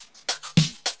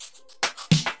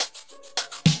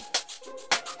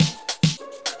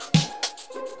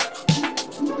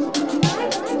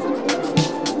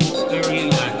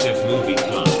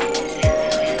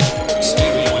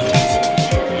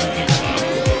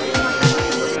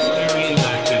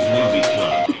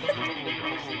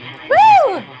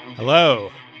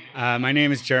My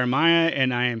name is Jeremiah,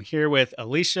 and I am here with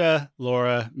Alicia,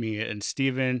 Laura, Mia, and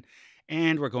Steven,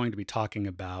 and we're going to be talking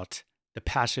about The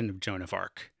Passion of Joan of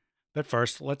Arc. But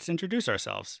first, let's introduce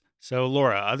ourselves. So,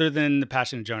 Laura, other than The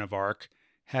Passion of Joan of Arc,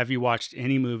 have you watched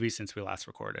any movies since we last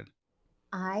recorded?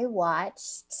 I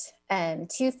watched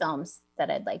two films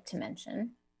that I'd like to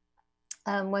mention.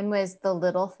 One was The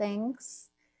Little Things.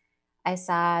 I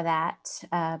saw that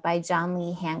by John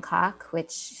Lee Hancock,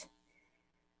 which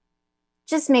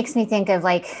just makes me think of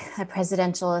like a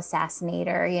presidential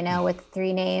assassinator, you know, with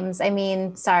three names. I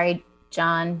mean, sorry,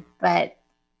 John, but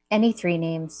any three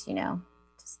names, you know,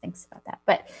 just thinks about that.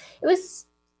 But it was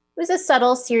a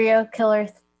subtle serial killer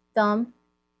film,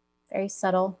 very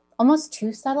subtle, almost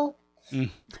too subtle,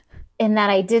 in that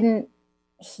I didn't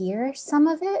hear some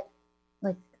of it.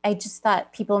 Like, I just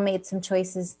thought people made some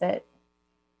choices that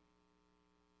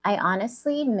I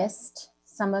honestly missed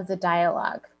some of the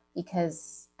dialogue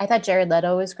because I thought Jared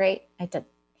Leto was great. I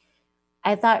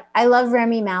thought I love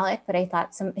Rami Malek, but I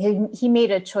thought he made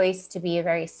a choice to be a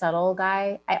very subtle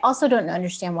guy. I also don't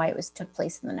understand why it took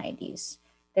place in the 90s.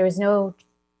 There was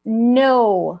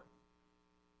no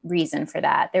reason for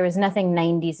that. There was nothing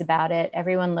 90s about it.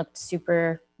 Everyone looked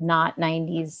super not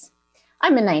 90s.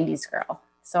 I'm a 90s girl,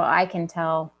 so I can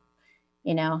tell.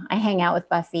 You know, I hang out with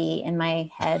Buffy in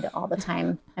my head all the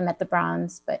time. I'm at the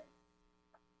Bronze, but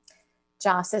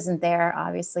Joss isn't there,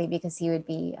 obviously, because he would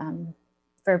be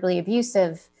verbally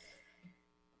abusive.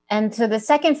 And so the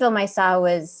second film I saw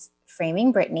was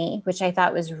Framing Britney, which I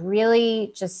thought was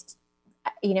really just,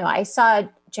 you know,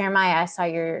 Jeremiah, I saw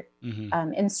your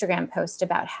Instagram post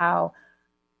about how,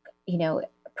 you know,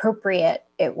 appropriate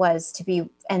it was to be,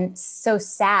 and so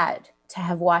sad to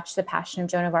have watched The Passion of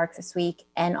Joan of Arc this week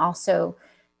and also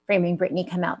Framing Britney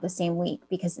come out the same week,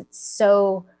 because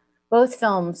both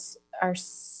films are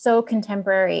so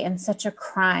contemporary and such a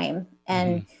crime,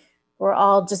 and we're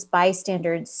all just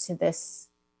bystanders to this.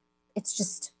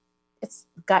 It's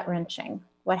gut-wrenching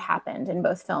what happened in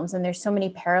both films, and there's so many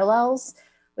parallels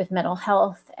with mental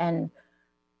health and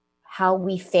how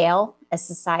we fail as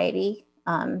society.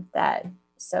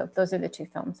 So those are the two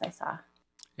films I saw.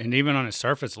 And even on a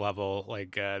surface level,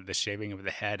 like the shaving of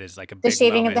the head is like a big the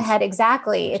shaving moment, of the head,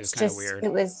 exactly. It's just weird.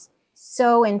 It was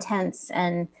so intense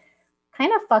and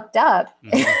kind of fucked up.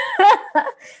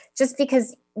 Just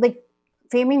because like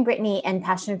Framing Britney and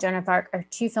Passion of Joan of Arc are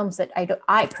two films that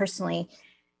I personally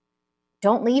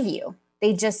don't leave you.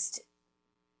 They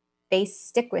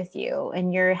stick with you,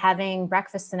 and you're having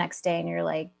breakfast the next day and you're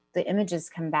like, the images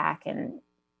come back, and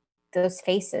those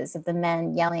faces of the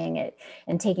men yelling it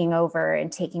and taking over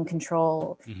and taking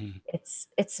control.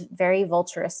 It's very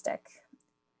vulturistic.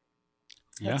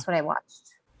 That's what I watched.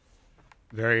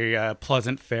 Very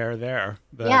pleasant fare there.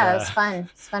 But, yeah, it was fun.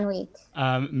 It's a fun week.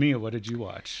 Mia, what did you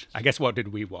watch? I guess what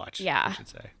did we watch? Yeah. I should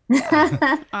say.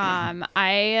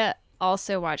 I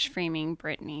also watched Framing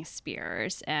Britney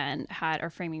Spears or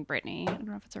Framing Britney. I don't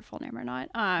know if it's her full name or not.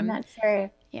 I'm not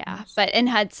sure. Yeah, and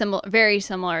had very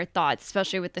similar thoughts,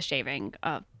 especially with the shaving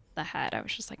of the head. I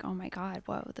was just like, oh my God,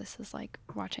 whoa, this is like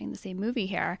watching the same movie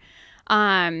here.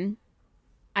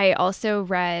 I also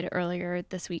read earlier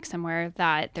this week somewhere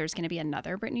that there's going to be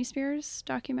another Britney Spears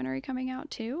documentary coming out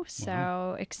too.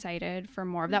 So excited for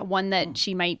more of that, one that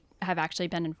she might have actually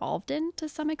been involved in to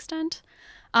some extent.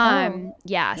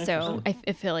 Yeah, so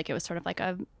I feel like it was sort of like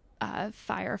a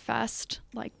Fyre Fest,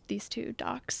 like these two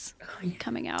docs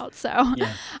coming out. So,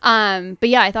 but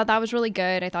yeah, I thought that was really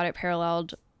good. I thought it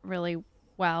paralleled really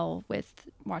well with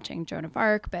watching Joan of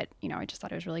Arc, but you know, I just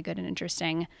thought it was really good and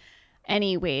interesting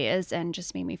anyways, and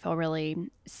just made me feel really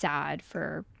sad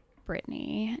for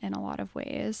Britney in a lot of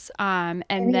ways. And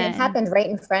then it happened right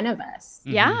in front of us.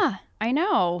 Yeah, I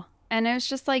know. And it was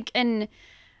just like, and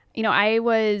you know,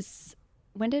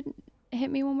 when did Hit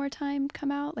Me One More Time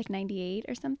come out? Like 98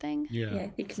 or something? Yeah, I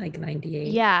think like 98.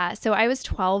 Yeah, so I was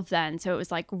 12 then, so it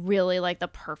was like really like the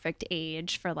perfect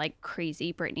age for like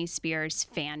crazy Britney Spears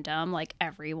fandom. Like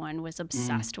everyone was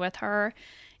obsessed with her,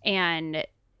 and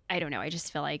I don't know, I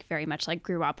just feel like very much like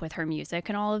grew up with her music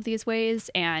in all of these ways.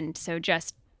 And so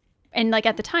and like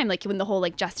at the time, like when the whole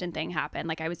like Justin thing happened,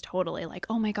 like I was totally like,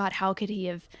 oh my God, how could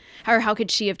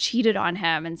she have cheated on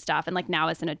him and stuff? And like now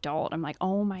as an adult, I'm like,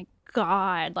 oh my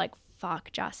God, like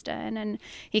fuck Justin. And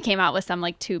he came out with some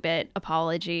like 2-bit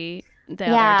apology the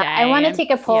other day. I want to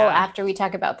take a poll after we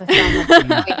talk about the film.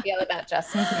 How we feel about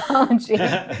Justin's apology.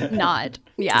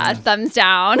 Thumbs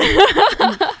down.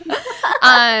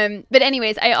 But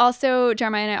anyways,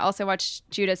 Jeremiah and I also watched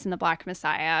Judas and the Black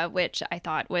Messiah, which I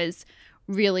thought was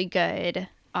really good.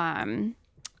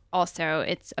 also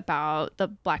it's about the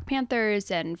Black Panthers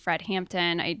and Fred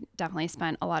Hampton. I definitely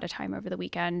spent a lot of time over the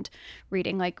weekend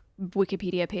reading like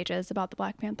Wikipedia pages about the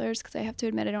Black Panthers because I have to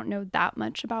admit I don't know that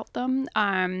much about them.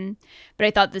 But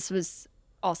I thought this was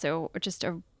also just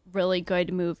a really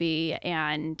good movie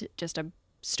and just a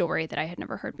story that I had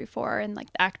never heard before, and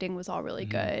like the acting was all really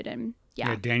good. And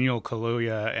yeah, Daniel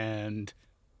Kaluuya and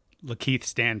Lakeith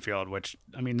Stanfield, which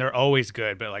I mean they're always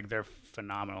good, but like they're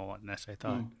phenomenal in this. I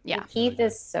thought. Yeah, Keith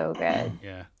is so good.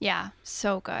 Yeah,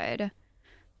 so good.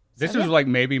 This was like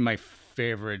maybe my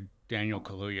favorite Daniel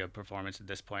Kaluuya performance at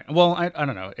this point. Well, I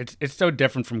don't know. It's so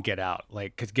different from Get Out,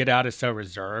 like because Get Out is so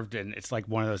reserved, and it's like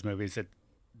one of those movies that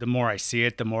the more I see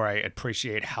it, the more I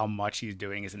appreciate how much he's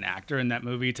doing as an actor in that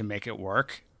movie to make it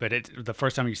work. But the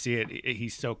first time you see it,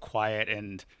 he's so quiet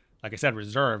and, like I said,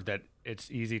 reserved that it's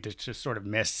easy to just sort of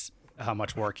miss how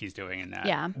much work he's doing in that.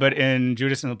 Yeah. But in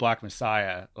Judas and the Black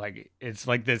Messiah, like it's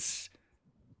like this.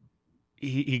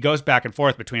 He goes back and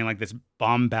forth between like this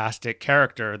bombastic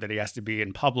character that he has to be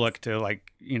in public to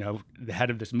like, you know, the head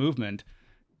of this movement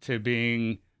to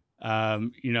being,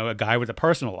 you know, a guy with a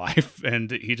personal life.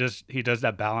 And he does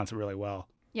that balance really well.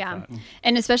 Yeah.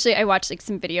 And especially I watched like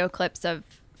some video clips of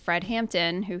Fred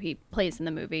Hampton, who he plays in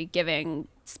the movie, giving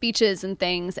speeches and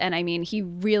things. And I mean, he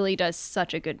really does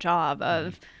such a good job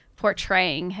of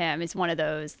portraying him as one of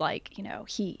those, like, you know,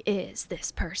 he is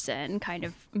this person kind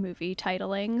of movie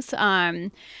titlings.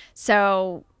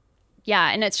 So yeah,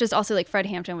 and it's just also like Fred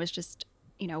Hampton was just,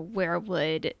 you know, where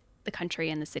would the country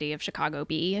and the city of Chicago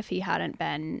be if he hadn't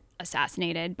been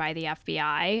assassinated by the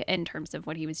FBI in terms of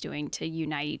what he was doing to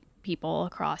unite people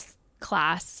across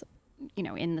class, you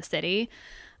know, in the city.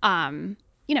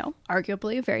 You know,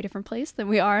 arguably a very different place than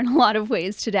we are in a lot of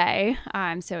ways today.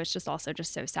 So it's just also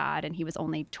just so sad. And he was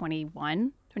only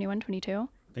 21, 22?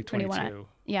 I think 22.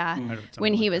 Yeah.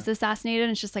 When he was assassinated,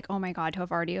 and it's just like, oh my God, to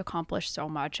have already accomplished so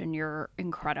much in your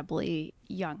incredibly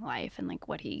young life and like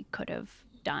what he could have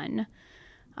done.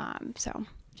 So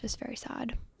just very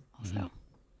sad also.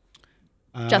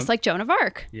 Just like Joan of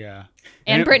Arc. Yeah.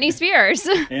 And Britney Spears.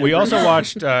 We also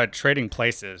watched Trading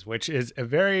Places, which is a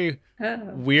very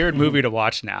weird movie to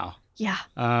watch now. Yeah.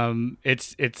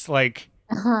 It's like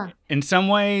in some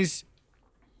ways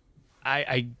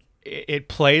it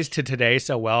plays to today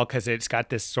so well because it's got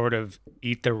this sort of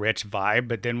eat the rich vibe,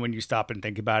 but then when you stop and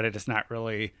think about it, it's not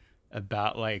really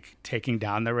about like taking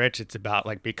down the rich. It's about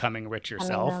like becoming rich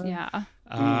yourself. Yeah.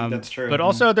 That's true. But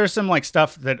also there's some like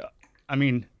stuff that, I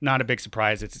mean, not a big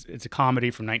surprise. It's a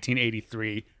comedy from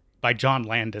 1983 by John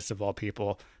Landis of all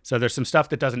people. So there's some stuff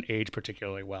that doesn't age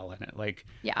particularly well in it. Like,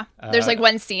 yeah, there's like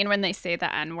one scene when they say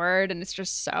the N-word and it's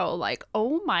just so like,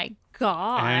 oh my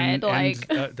God. And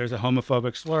there's a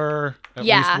homophobic slur. At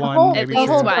Yeah. least The one, whole, maybe the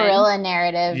whole two. one. gorilla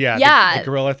narrative. Yeah. Yeah. The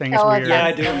gorilla thing is Oh, weird. Yeah,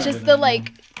 I do remember Just that. the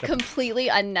like completely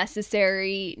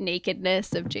unnecessary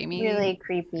nakedness of Jamie. Really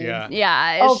creepy. Yeah.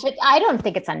 Yeah. Oh, but I don't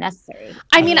think it's unnecessary.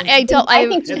 I mean, I don't. I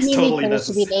think It's Jamie totally Lee Curtis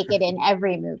should be necessary. naked in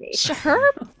every movie. her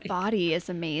body is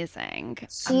amazing.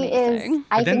 She Amazing. is.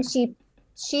 I But then- think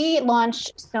she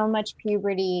launched so much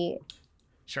puberty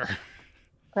Sure.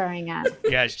 growing up.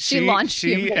 Yeah, launched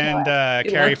she puberty. and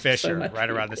She Carrie launched so Fisher much right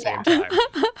around the same puberty.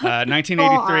 time. 1983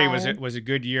 Go on. was a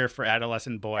good year for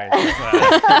adolescent boys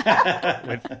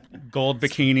with gold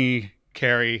bikini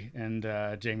Carrie and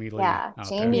Jamie Lee. Yeah, out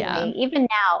Jamie there. Yeah. Lee. Even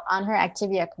now on her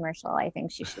Activia commercial, I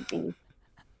think she should be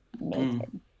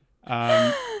naked.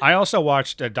 I also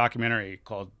watched a documentary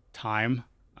called Time,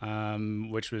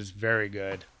 which was very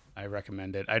good. I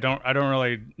recommend it. I don't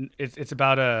really. It's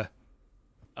about a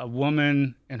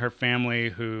woman and her family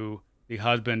who the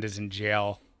husband is in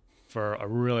jail for a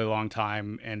really long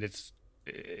time, and it's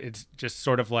just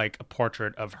sort of like a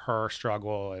portrait of her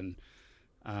struggle,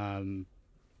 and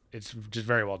it's just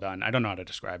very well done. I don't know how to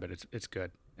describe it. It's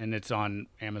good, and it's on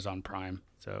Amazon Prime,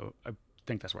 so I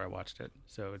think that's where I watched it.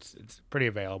 So it's pretty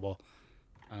available.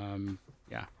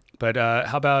 Yeah. But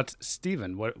how about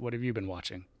Steven? What have you been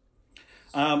watching?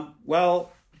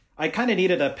 Well, I kind of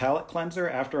needed a palate cleanser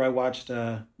after I watched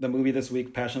the movie this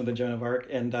week, Passion of the Joan of Arc,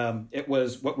 and it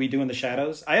was What We Do in the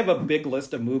Shadows. I have a big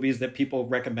list of movies that people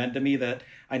recommend to me that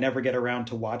I never get around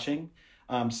to watching.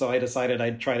 So I decided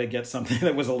I'd try to get something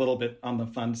that was a little bit on the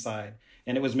fun side.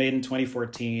 And it was made in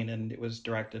 2014, and it was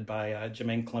directed by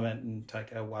Jermaine Clement and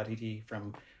Taika Waititi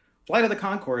from Flight of the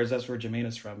Conchords. That's where Jermaine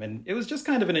is from. And it was just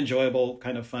kind of an enjoyable,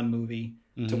 kind of fun movie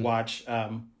to watch,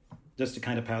 just to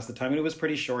kind of pass the time. And it was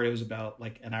pretty short. It was about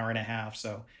like an hour and a half.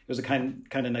 So it was a kind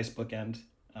of nice bookend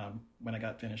when I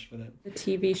got finished with it. The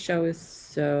TV show is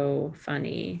so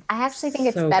funny. I actually think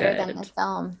it's So better good. than the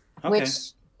film, Okay. which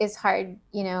is hard.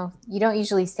 You know, you don't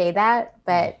usually say that,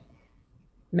 but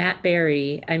Matt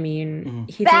Berry. I mean, Mhm.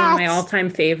 he's one of my That- all-time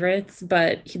favorites,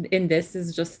 but in this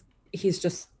he's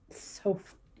just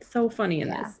so funny in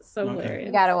Yeah. this. So Okay. hilarious.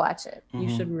 You gotta watch it. You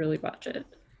Mhm. should really watch it.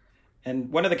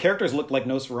 And one of the characters looked like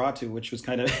Nosferatu, which was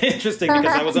kind of interesting because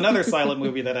that was another silent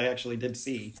movie that I actually did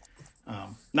see.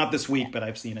 Not this week, but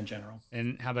I've seen in general.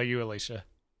 And how about you, Alicia?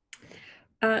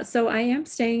 So I am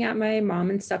staying at my mom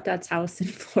and stepdad's house in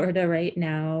Florida right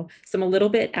now. So I'm a little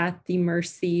bit at the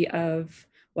mercy of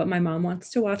what my mom wants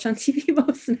to watch on TV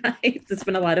most nights. It's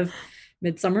been a lot of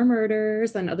Midsummer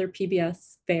Murders and other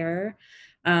PBS fare.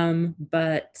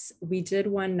 But we did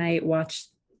one night watch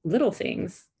Little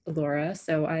Things, Laura.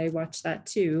 So I watched that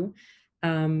too.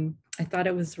 I thought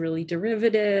it was really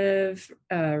derivative,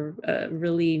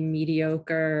 really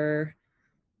mediocre.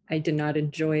 I did not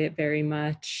enjoy it very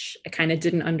much. I kind of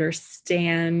didn't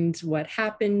understand what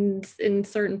happened in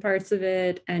certain parts of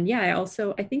it. And yeah,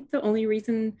 I think the only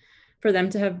reason for them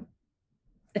to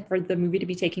for the movie to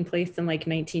be taking place in like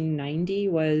 1990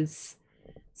 was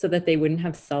so that they wouldn't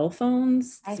have cell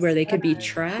phones where they could be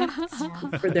tracked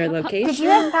for their location. Did you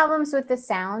have problems with the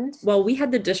sound? Well, we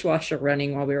had the dishwasher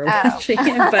running while we were Oh. watching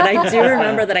it, but I do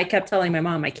remember that I kept telling my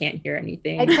mom I can't hear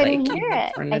anything. I couldn't like, hear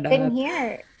it. turn I up. couldn't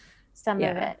hear some of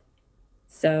Yeah. it.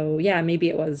 So yeah, maybe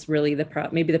it was really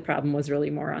maybe the problem was really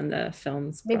more on the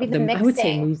films. Maybe the I would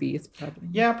say mixing. movies probably.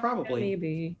 Yeah, probably.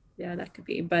 Maybe. Yeah, that could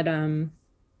be. But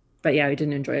yeah, I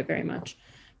didn't enjoy it very much.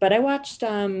 But I watched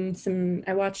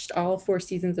all 4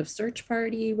 seasons of Search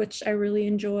Party, which I really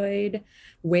enjoyed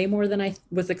way more than I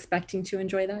was expecting to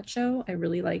enjoy that show. I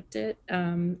really liked it.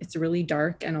 It's really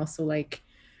dark and also like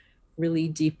really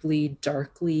deeply,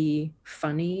 darkly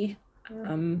funny.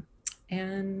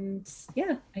 And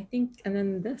yeah, I think, and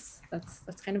then that's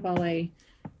kind of all I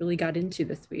really got into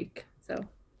this week. So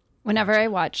Whenever I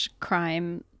watch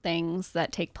crime things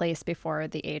that take place before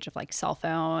the age of like cell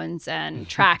phones and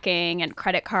tracking and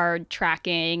credit card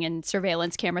tracking and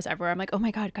surveillance cameras everywhere, I'm like, oh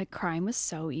my God, crime was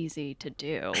so easy to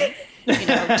do, 20,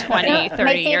 30 My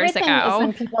favorite years thing is when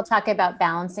ago. people talk about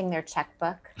balancing their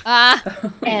checkbook, I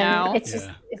and know. it's just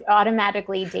it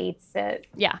automatically dates it.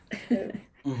 Yeah.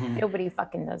 Mhm. Nobody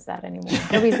fucking does that anymore.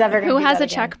 Nobody's ever gonna Who do has that a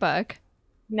again. checkbook?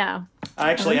 No.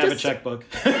 I actually I'm have a just- checkbook.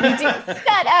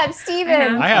 Shut up,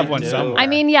 Steven. I have I one do. somewhere. I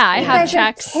mean, yeah, I You have guys are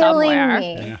checks killing somewhere.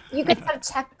 me. Yeah. You guys have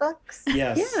checkbooks?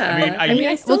 Yes. yeah, I mean,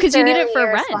 I still Well, 'cause you need it for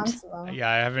Thoroughly rent. irresponsible. yeah,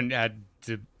 I haven't had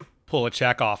to pull a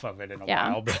check off of it in a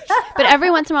Yeah. while, but But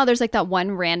every once in a while, there's like that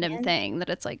one random thing that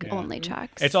it's like Yeah. only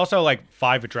checks. it's also like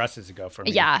 5 addresses ago for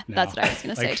me. Yeah, now. that's what I was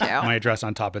going to say Like, too. my address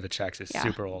on top of the checks is Yeah.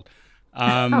 super old.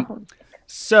 Oh,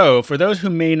 So, for those who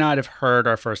may not have heard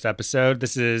our first episode,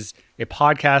 this is a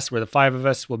podcast where the 5 of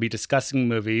us will be discussing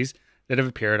movies that have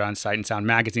appeared on Sight and Sound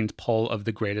Magazine's poll of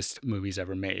the greatest movies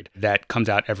ever made. That comes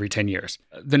out every 10 years.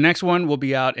 The next one will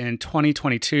be out in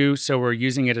 2022, so we're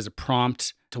using it as a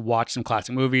prompt to watch some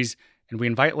classic movies, and we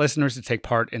invite listeners to take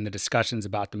part in the discussions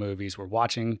about the movies we're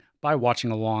watching by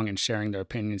watching along and sharing their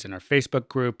opinions in our Facebook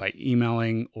group, by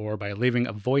emailing, or by leaving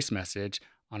a voice message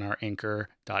on our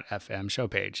anchor.fm show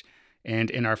page.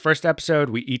 And in our first episode,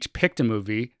 we each picked a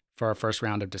movie for our first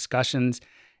round of discussions.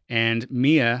 And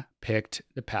Mia picked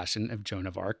The Passion of Joan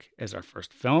of Arc as our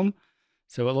first film.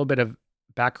 So a little bit of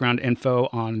background info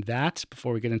on that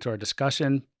before we get into our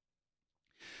discussion.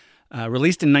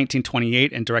 Released in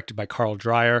 1928 and directed by Carl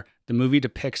Dreyer, the movie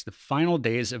depicts the final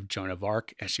days of Joan of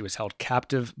Arc as she was held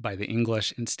captive by the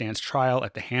English and stands trial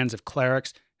at the hands of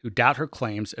clerics who doubt her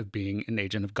claims of being an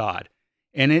agent of God.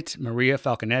 In it, Maria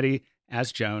Falconetti,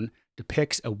 as Joan,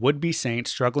 depicts a would-be saint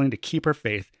struggling to keep her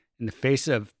faith in the face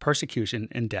of persecution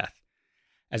and death.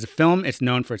 As a film, it's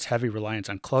known for its heavy reliance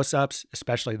on close-ups,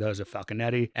 especially those of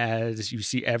Falconetti, as you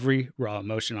see every raw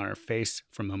emotion on her face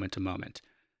from moment to moment.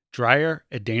 Dreyer,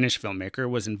 a Danish filmmaker,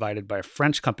 was invited by a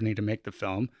French company to make the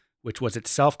film, which was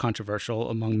itself controversial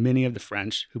among many of the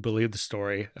French who believed the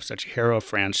story of such a hero of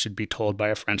France should be told by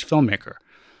a French filmmaker.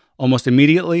 Almost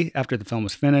immediately after the film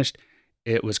was finished,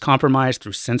 it was compromised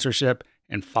through censorship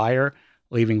and fire,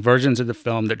 leaving versions of the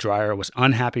film that Dreyer was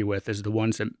unhappy with as the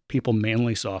ones that people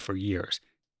mainly saw for years.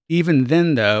 Even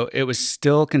then, though, it was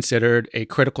still considered a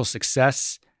critical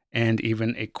success and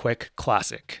even a quick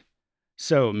classic.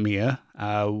 So, Mia,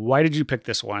 why did you pick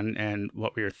this one, and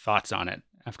what were your thoughts on it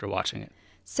after watching it?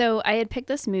 So I had picked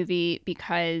this movie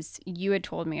because you had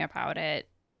told me about it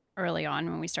early on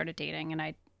when we started dating, and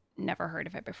I'd never heard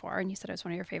of it before. And you said it was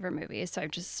one of your favorite movies. So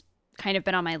I've just kind of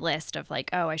been on my list of like,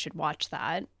 oh, I should watch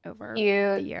that over the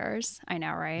years. I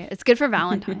know, right? It's good for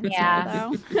Valentine's Yeah.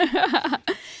 Day, though.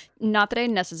 Not that I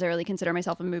necessarily consider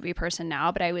myself a movie person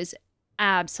now, but I was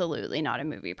absolutely not a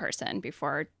movie person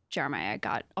before Jeremiah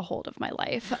got a hold of my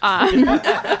life.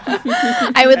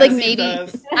 I would like As he maybe,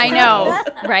 does. I know,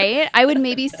 right? I would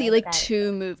maybe see like Got it.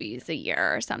 2 movies a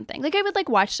year or something. Like I would like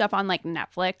watch stuff on like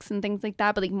Netflix and things like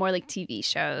that, but like more like TV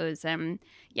shows. And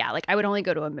yeah, like I would only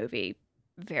go to a movie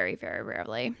very, very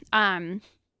rarely.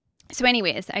 So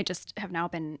anyways, I just have now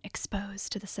been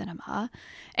exposed to the cinema.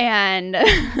 And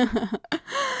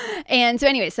and so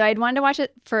anyway, so I'd wanted to watch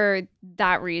it for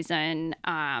that reason.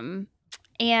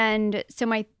 And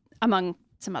so among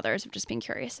some others, of just being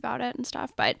curious about it and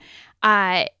stuff. But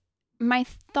my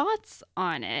thoughts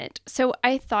on it. So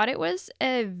I thought it was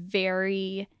a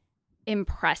very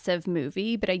impressive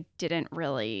movie, but I did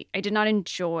not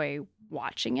enjoy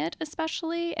watching it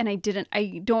especially. And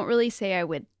I don't really say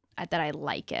that I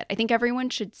like it. I think everyone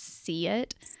should see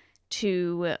it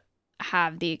to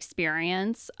have the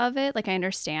experience of it. Like I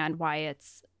understand why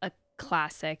it's a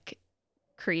classic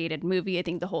created movie. I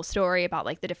think the whole story about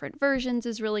like the different versions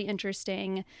is really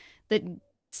interesting. The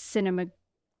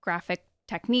cinematographic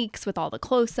techniques with all the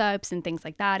close-ups and things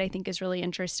like that I think is really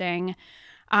interesting.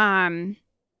 But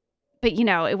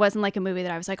it wasn't like a movie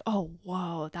that I was like, oh,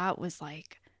 whoa, that was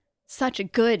like such a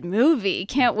good movie.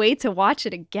 Can't wait to watch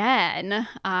it again.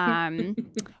 I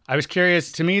was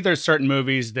curious. To me, there's certain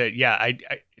movies that, I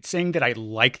saying that I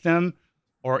like them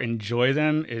or enjoy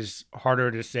them is harder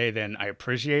to say than I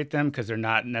appreciate them, because they're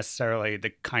not necessarily the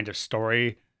kind of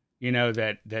story,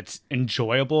 that's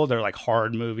enjoyable. They're like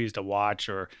hard movies to watch,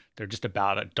 or they're just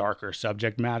about a darker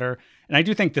subject matter. And I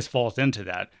do think this falls into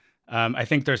that. I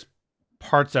think there's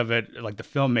parts of it, like the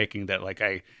filmmaking, that like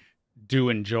I do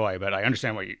enjoy, but I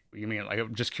understand what you mean. Like,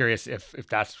 I'm just curious if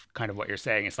that's kind of what you're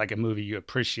saying. It's like a movie you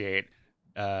appreciate,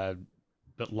 but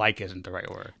like isn't the right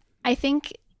word. I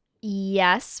think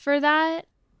yes for that.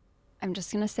 I'm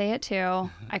just going to say it too.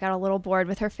 I got a little bored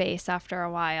with her face after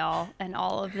a while, and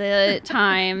all of the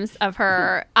times of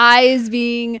her eyes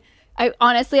being, I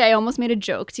almost made a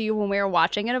joke to you when we were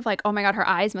watching it of like, oh my God, her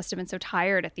eyes must have been so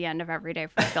tired at the end of every day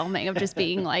for filming, of just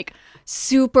being like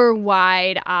super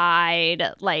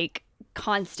wide-eyed, like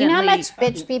constantly. You know how much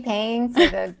bitch be paying for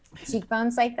the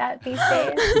cheekbones like that these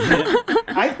days?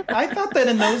 I thought that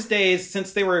in those days,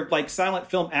 since they were like silent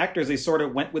film actors, they sort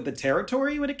of went with the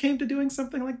territory when it came to doing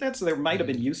something like that. So they might have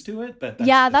been used to it. But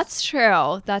that's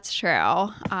true. That's true.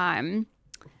 I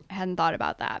hadn't thought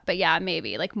about that. But yeah,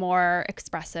 maybe like more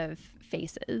expressive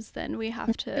faces than we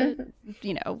have to,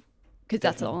 because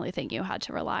that's the only thing you had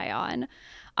to rely on.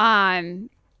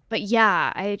 But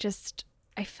yeah,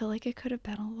 I feel like it could have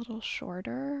been a little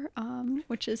shorter,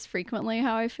 which is frequently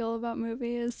how I feel about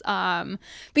movies. But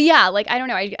yeah, like, I don't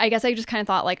know. I guess I just kind of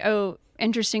thought like, oh,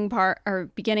 interesting part, or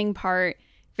beginning part,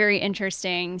 very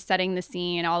interesting, setting the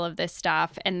scene, all of this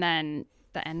stuff. And then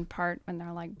the end part when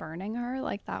they're like burning her,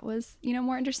 like that was,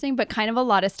 more interesting, but kind of a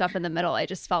lot of stuff in the middle. I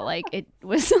just felt like it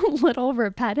was a little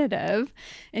repetitive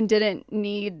and didn't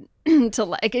need to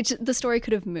like it. The story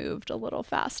could have moved a little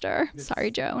faster. Sorry,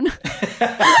 Joan.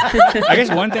 I guess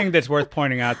one thing that's worth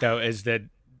pointing out though is that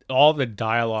all the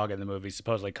dialogue in the movie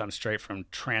supposedly comes straight from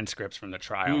transcripts from the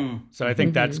trial. So I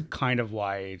think that's kind of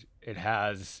why it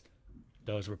has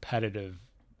those repetitive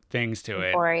things to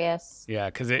it. Laborious. Yeah,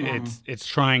 because it's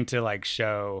trying to like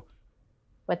show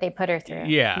what they put her through.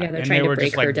 Yeah, they're and trying they to were break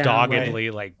just like her down,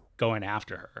 doggedly like going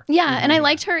after her. Yeah, and I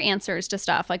liked her answers to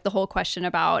stuff, like the whole question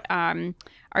about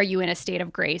are you in a state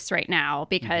of grace right now?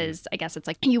 Because I guess it's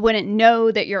like you wouldn't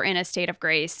know that you're in a state of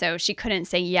grace, so she couldn't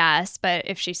say yes, but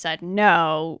if she said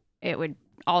no, it would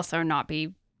also not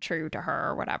be true to her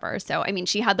or whatever. So I mean,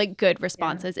 she had like good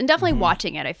responses, and definitely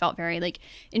watching it, I felt very like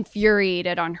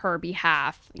infuriated on her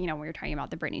behalf. We were talking about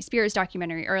the Britney Spears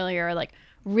documentary earlier, like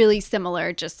really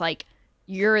similar, just like,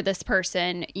 you're this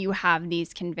person, you have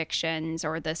these convictions,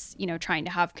 or this, trying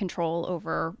to have control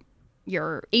over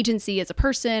your agency as a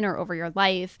person or over your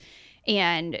life,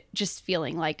 and just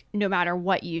feeling like no matter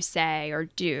what you say or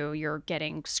do, you're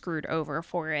getting screwed over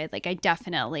for it. Like I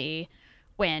definitely,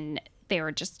 when they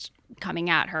were just coming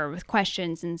at her with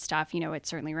questions and stuff, it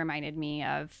certainly reminded me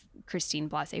of Christine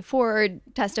Blasey Ford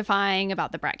testifying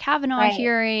about the Brett Kavanaugh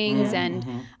hearings and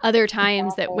other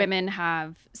times that women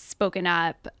have spoken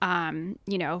up,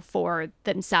 for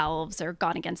themselves or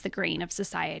gone against the grain of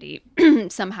society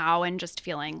somehow, and just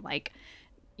feeling like,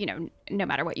 no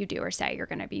matter what you do or say, you're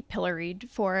going to be pilloried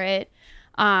for it.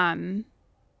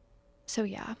 So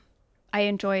yeah, I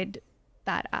enjoyed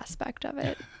that aspect of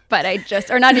it, but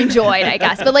or not enjoyed, I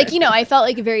guess, but like, I felt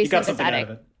like very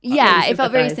sympathetic. Yeah, I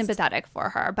felt very sympathetic for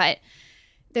her, but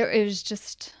it was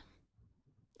just,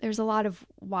 there's a lot of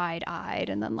wide-eyed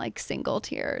and then like single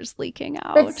tears leaking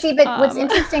out. But see, but what's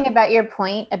interesting about your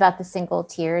point about the single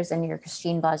tears and your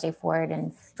Christine Blasey Ford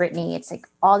and Britney, it's like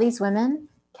all these women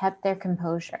kept their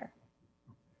composure.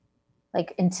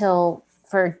 Like until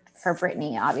for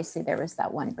Britney, obviously there was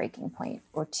that one breaking point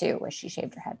or two where she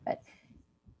shaved her head, but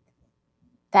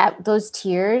those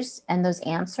tears and those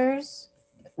answers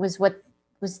was what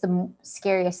was the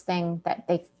scariest thing that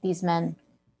these men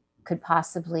could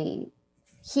possibly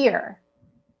hear,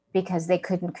 because they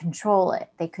couldn't control it.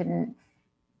 They couldn't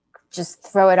just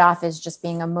throw it off as just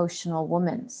being emotional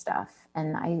woman stuff.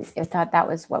 And I thought that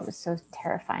was what was so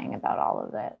terrifying about all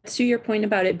of it. To your point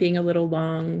about it being a little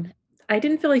long, I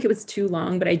didn't feel like it was too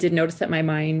long, but I did notice that my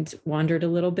mind wandered a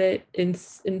little bit in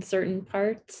certain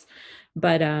parts.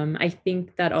 But I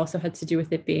think that also had to do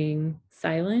with it being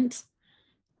silent.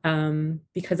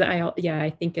 Because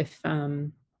I think if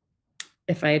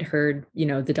I had heard,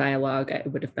 the dialogue, it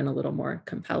would have been a little more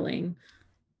compelling.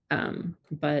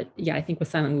 But yeah, I think with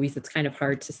silent movies, it's kind of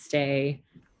hard to stay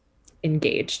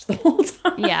engaged the whole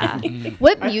time. Yeah.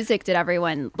 What music did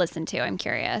everyone listen to? I'm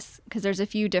curious, because there's a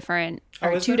few different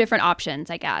two different options,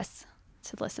 I guess,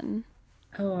 to listen.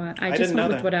 Oh, I just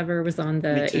went with whatever was on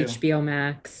the HBO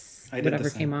Max, whatever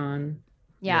came on.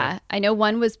 Yeah. I know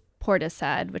one was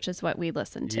Portishead, which is what we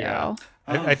listened to. Yeah.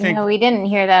 I think we didn't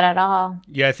hear that at all.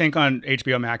 Yeah, I think on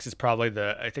HBO Max is probably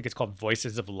I think it's called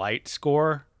Voices of Light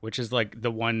score, which is like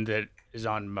the one that is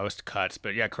on most cuts.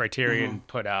 But yeah, Criterion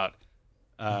put out.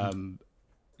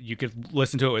 You could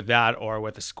listen to it with that or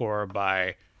with a score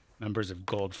by members of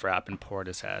Goldfrapp and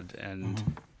Portishead.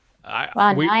 And now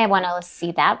I want to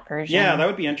see that version. Yeah, that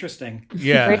would be interesting.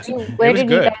 Yeah, where did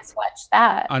you guys watch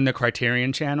that? On the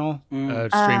Criterion Channel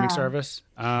streaming service.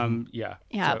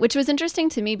 Yeah, which was interesting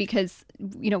to me because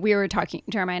we were talking,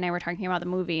 Jeremiah and I were talking about the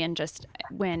movie, and just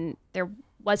when there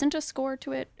wasn't a score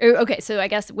to it. Okay, so I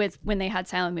guess when they had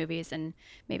silent movies, and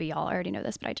maybe y'all already know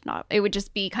this, but I did not, it would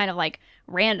just be kind of like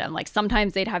random. Like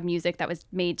sometimes they'd have music that was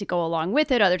made to go along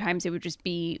with it. Other times it would just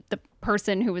be the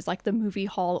person who was like the movie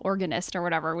hall organist or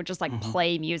whatever would just like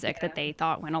play music that they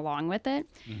thought went along with it.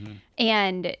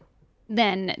 And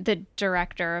then the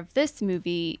director of this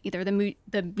movie, either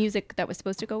the music that was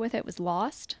supposed to go with it was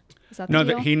lost. Is that the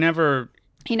deal? He never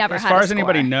had as far a as score.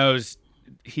 Anybody knows,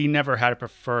 he never had a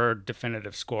preferred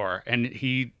definitive score. And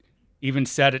he even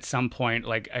said at some point,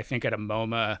 like I think at a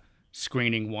MoMA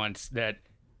screening once, that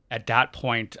at that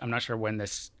point, I'm not sure when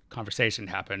this conversation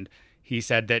happened, he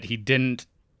said that he didn't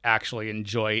actually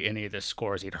enjoy any of the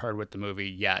scores he'd heard with the movie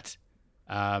yet.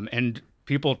 And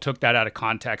people took that out of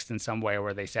context in some way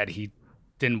where they said he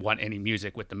didn't want any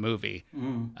music with the movie.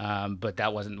 But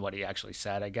that wasn't what he actually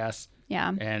said, I guess.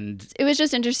 Yeah. And it was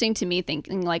just interesting to me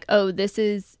thinking like, oh, this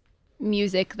is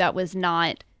music that was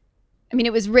not, I mean,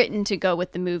 it was written to go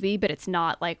with the movie, but it's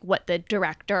not like what the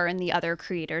director and the other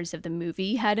creators of the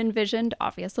movie had envisioned,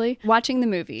 obviously. Watching the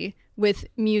movie with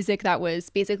music that was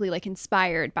basically like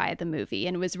inspired by the movie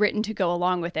and was written to go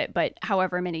along with it, but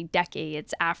however many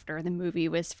decades after the movie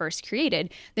was first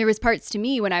created, there was parts to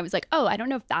me when I was like, oh, I don't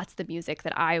know if that's the music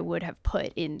that I would have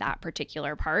put in that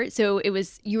particular part. So it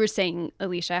was, you were saying,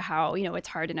 Alicia, how, it's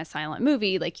hard in a silent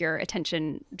movie, like your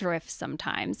attention drifts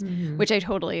sometimes, which I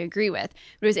totally agree with.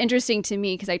 But it was interesting to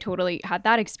me because I totally had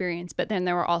that experience, but then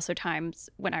there were also times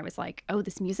when I was like, oh,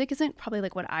 this music isn't probably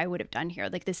like what I would have done here.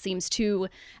 Like this seems too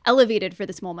elevated for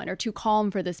this moment or too calm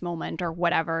for this moment or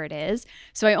whatever it is.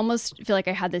 So I almost feel like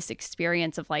I had this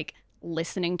experience of like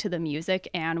listening to the music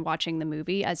and watching the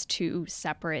movie as two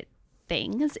separate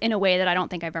things in a way that I don't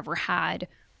think I've ever had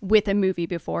with a movie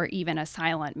before, even a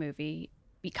silent movie,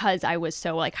 because I was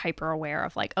so like hyper aware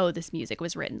of like, oh, this music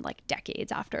was written like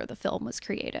decades after the film was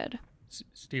created.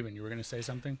 Stephen, you were going to say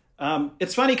something?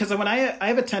 It's funny because when I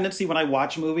have a tendency when I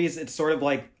watch movies, it's sort of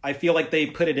like I feel like they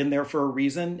put it in there for a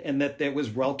reason and that it was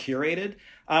well curated.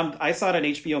 I saw it on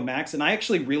HBO Max and I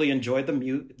actually really enjoyed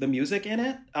the music in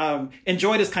it.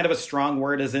 Enjoyed is kind of a strong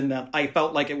word, as in that I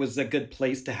felt like it was a good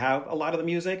place to have a lot of the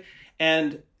music.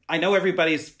 And I know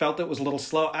everybody's felt it was a little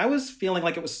slow. I was feeling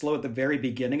like it was slow at the very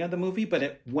beginning of the movie,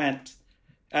 but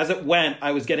as it went,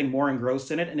 I was getting more engrossed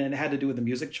in it, and it had to do with the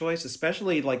music choice,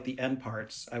 especially like the end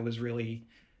parts. I was really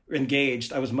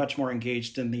engaged. I was much more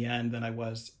engaged in the end than I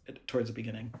was towards the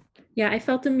beginning. Yeah, I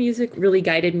felt the music really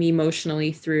guided me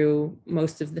emotionally through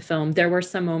most of the film. There were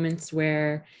some moments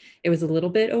where it was a little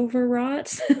bit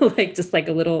overwrought, like just like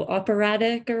a little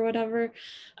operatic or whatever,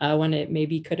 when it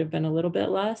maybe could have been a little bit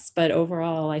less. But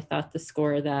overall, I thought the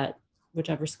score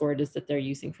whichever score it is that they're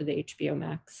using for the HBO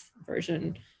Max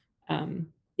version,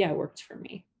 it worked for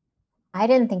me. I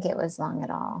didn't think it was long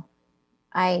at all.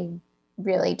 I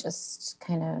really just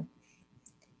kind of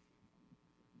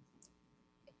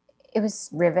it was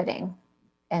riveting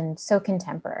and so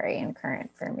contemporary and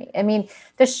current for me. I mean,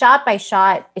 the shot by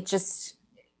shot,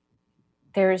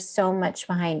 there's so much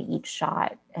behind each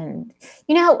shot. And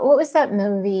what was that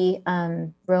movie,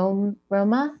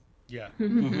 Roma? Yeah.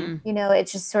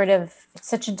 It's just it's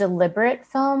such a deliberate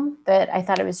film that I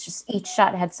thought it was just each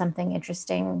shot had something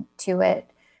interesting to it.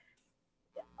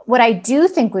 What I do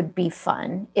think would be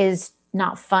fun is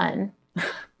not fun.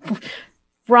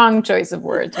 Wrong choice of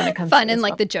words when it comes fun to in this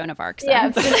like film. the Joan of Arc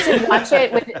Yeah, sense. to watch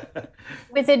it with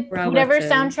whatever Relative.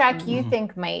 soundtrack you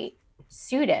think might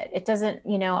suit it. It doesn't,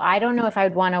 I don't know if I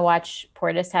would want to watch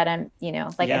Portishead. I'm,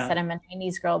 like I said, I'm a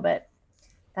 90s girl, but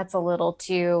that's a little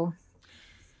too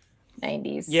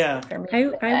 90s for me.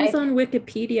 I was on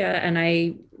Wikipedia and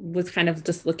I was kind of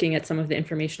just looking at some of the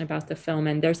information about the film,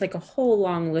 and there's like a whole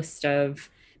long list of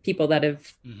people that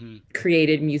have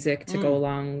created music to go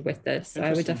along with this. So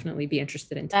I would definitely be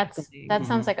interested in tackling. That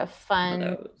sounds like a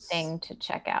fun thing to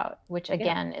check out, which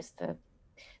again is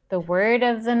the word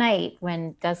of the night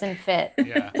when doesn't fit.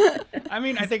 Yeah. I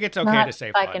mean, I think it's okay to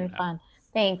say fucking fun.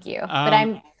 Thank you.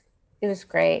 But it was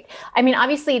great. I mean,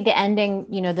 obviously the ending,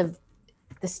 the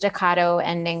staccato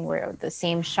ending where the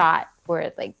same shot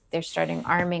where like they're starting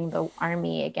arming the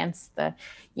army against the,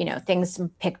 things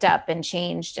picked up and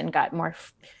changed and got more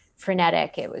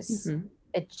frenetic. It was,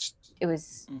 it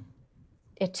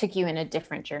took you in a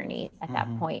different journey at that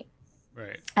point.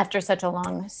 Right. After such a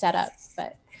long setup,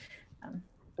 but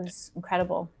it was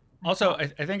incredible. Also, I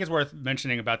think it's worth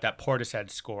mentioning about that Portishead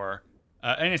score.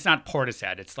 And it's not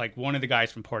Portishead. It's like one of the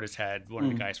guys from Portishead, one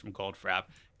of the guys from Goldfrapp.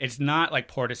 It's not like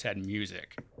Portishead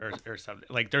music or something.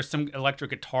 Like there's some electric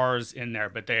guitars in there,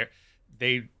 but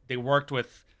they worked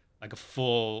with like a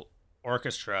full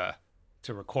orchestra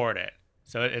to record it.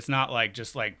 So it's not like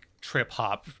just like trip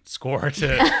hop score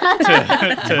to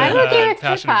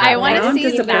Passion. I want to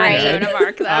see that Joan of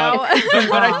Arc though.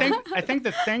 But I think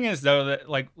the thing is though that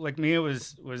like Mia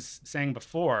was saying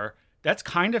before, that's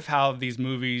kind of how these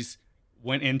movies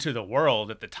went into the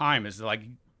world at the time. Is like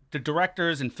the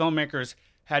directors and filmmakers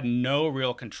had no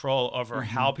real control over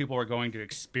how people were going to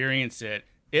experience it,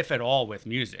 if at all, with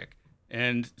music.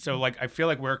 And so like I feel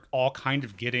like we're all kind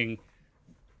of getting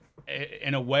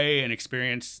in a way an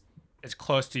experience as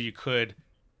close to you could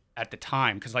at the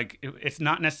time, because like it's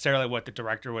not necessarily what the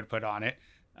director would put on it.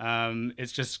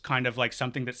 It's just kind of like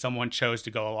something that someone chose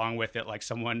to go along with it, like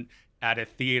someone at a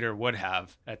theater would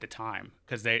have at the time,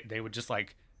 because they would just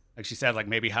like she said, like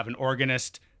maybe have an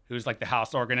organist who's like the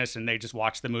house organist, and they just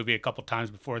watch the movie a couple times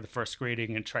before the first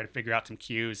screening and try to figure out some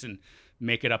cues and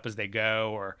make it up as they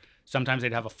go. Or sometimes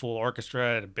they'd have a full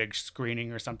orchestra at a big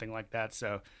screening or something like that.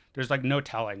 So there's like no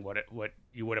telling what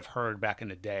you would have heard back in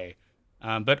the day.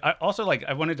 But I also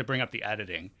I wanted to bring up the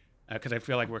editing, because I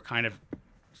feel like we're kind of,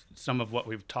 some of what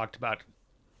we've talked about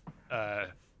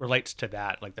relates to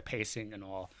that, like the pacing and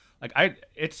all. Like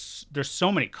there's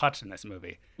so many cuts in this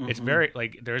movie. It's very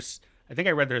I think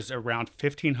I read there's around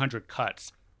 1,500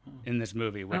 cuts in this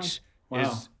movie, which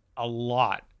is a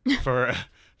lot for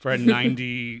a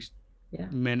 90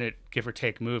 minute give or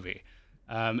take movie.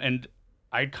 And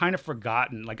I'd kind of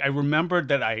forgotten. Like I remembered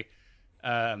that I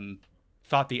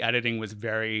thought the editing was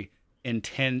very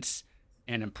intense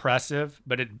and impressive,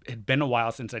 but it had been a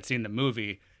while since I'd seen the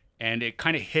movie, and it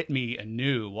kind of hit me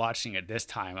anew watching it this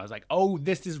time. I was like, oh,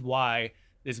 this is why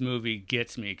this movie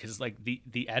gets me, because like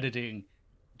the editing,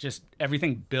 just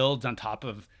everything builds on top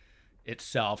of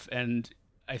itself. And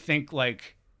I think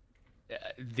like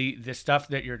the stuff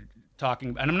that you're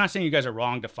talking about, and I'm not saying you guys are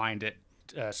wrong to find it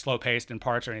slow paced in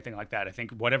parts or anything like that. I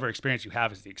think whatever experience you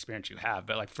have is the experience you have.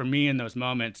 But like for me in those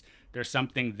moments, there's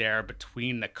something there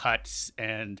between the cuts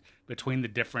and between the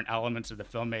different elements of the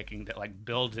filmmaking that like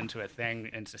builds into a thing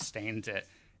and sustains it.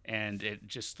 And it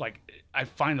just like, I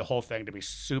find the whole thing to be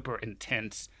super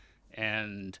intense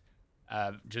and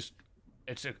just,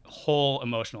 it's a whole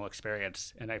emotional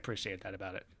experience, and I appreciate that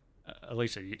about it.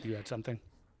 Alicia, you had something?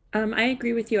 I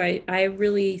agree with you. I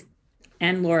really,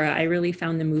 and Laura, I really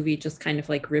found the movie just kind of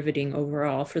like riveting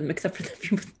overall for them, except for the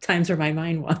few times where my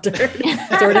mind wandered,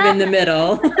 sort of in the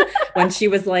middle, when she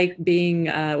was like being,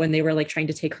 when they were like trying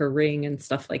to take her ring and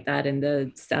stuff like that in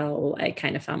the cell. I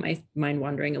kind of found my mind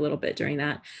wandering a little bit during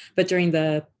that. But during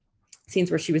the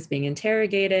scenes where she was being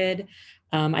interrogated,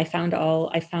 I found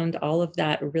all of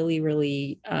that really,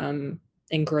 really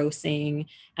engrossing.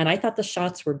 And I thought the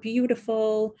shots were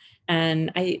beautiful.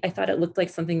 And I thought it looked like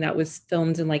something that was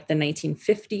filmed in like the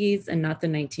 1950s and not the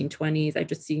 1920s. It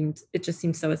just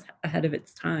seemed so ahead of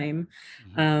its time.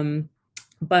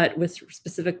 But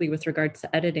specifically with regards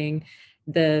to editing,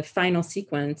 the final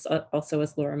sequence, also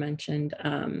as Laura mentioned,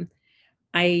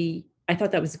 I I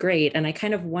thought that was great. And I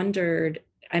kind of wondered,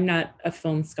 I'm not a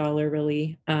film scholar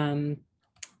really,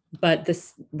 but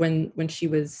this, when she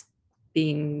was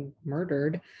being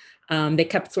murdered, they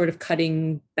kept sort of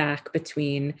cutting back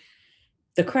between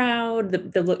the crowd,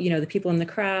 the people in the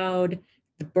crowd,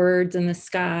 the birds in the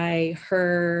sky,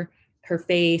 her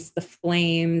face, the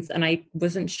flames. And I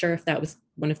wasn't sure if that was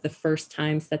one of the first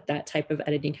times that type of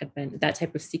editing that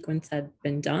type of sequence had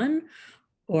been done,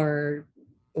 or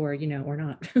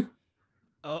not.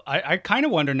 Oh, I kind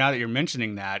of wonder now that you're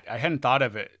mentioning that. I hadn't thought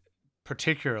of it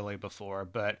particularly before,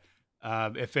 but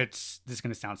if this is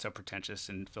going to sound so pretentious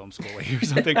in film school or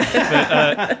something, but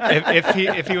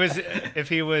if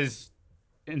he was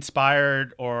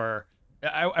inspired, or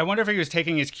I wonder if he was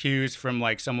taking his cues from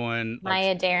like someone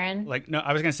Maya Deren. Like, no,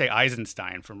 I was going to say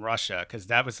Eisenstein from Russia, because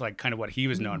that was like kind of what he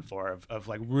was known for, of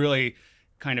like really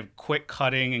kind of quick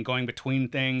cutting and going between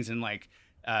things, and like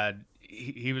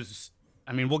he was.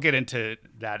 I mean, we'll get into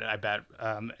that, I bet,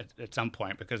 at some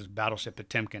point, because Battleship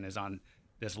Potemkin is on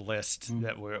this list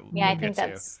that we'll I think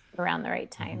that's around the right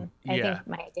time. Mm-hmm. I think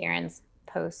Maya Deren's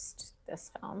post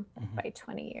this film by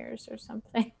 20 years or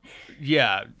something.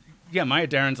 Yeah, Maya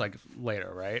Deren's like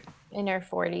later, right? In her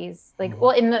 40s, like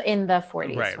well, in the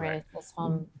 40s, right. This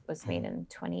film was made in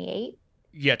 28.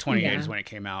 Yeah, 28 is when it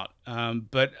came out.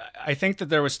 But I think that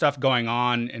there was stuff going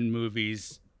on in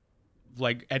movies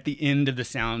like at the end of the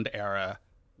sound era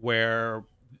where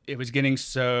it was getting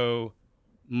so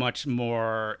much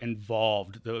more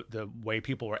involved, the way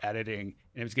people were editing,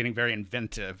 and it was getting very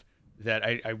inventive, that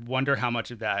I wonder how much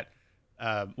of that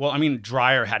well, I mean,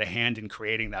 Dreyer had a hand in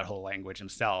creating that whole language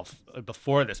himself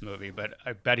before this movie, but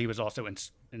I bet he was also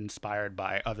inspired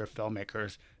by other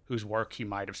filmmakers whose work he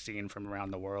might have seen from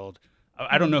around the world.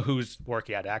 I don't know whose work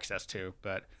he had access to,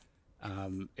 but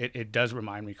it does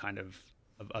remind me kind of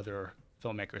other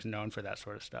filmmakers known for that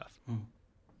sort of stuff.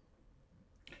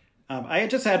 I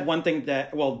just had one thing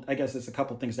I guess it's a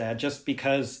couple things to add, just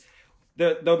because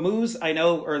the moves I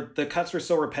know, or the cuts were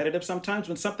so repetitive sometimes,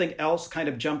 when something else kind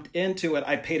of jumped into it,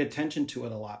 I paid attention to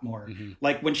it a lot more. Mm-hmm.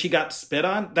 Like when she got spit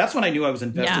on, that's when I knew I was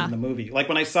invested in the movie. Like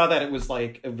when I saw that, it was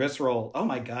like a visceral, oh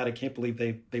my God, I can't believe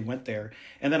they went there.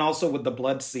 And then also with the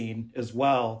blood scene as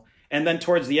well. And then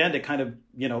towards the end, it kind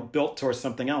of, built towards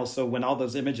something else. So when all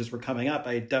those images were coming up,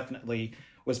 I definitely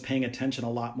was paying attention a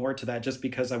lot more to that, just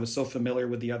because I was so familiar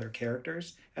with the other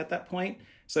characters at that point.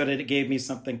 So that it gave me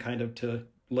something kind of to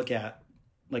look at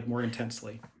like more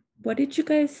intensely. What did you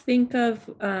guys think of,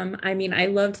 I mean, I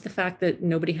loved the fact that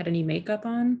nobody had any makeup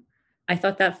on. I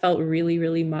thought that felt really,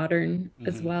 really modern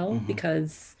as well,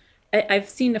 because I've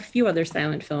seen a few other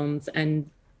silent films and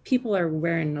people are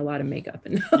wearing a lot of makeup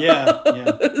in those. Yeah.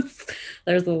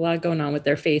 There's a lot going on with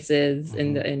their faces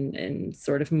in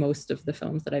sort of most of the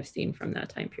films that I've seen from that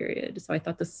time period. So I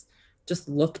thought this just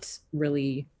looked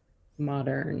really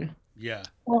modern. Yeah.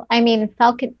 Well, I mean,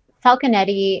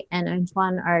 Falconetti and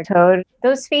Antoine Artaud,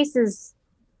 those faces,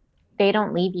 they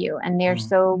don't leave you, and they're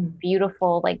so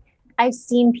beautiful. Like, I've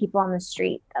seen people on the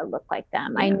street that look like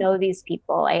them. I know these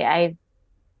people.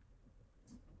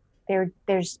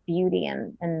 There's beauty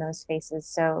in those faces,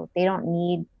 so they don't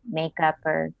need makeup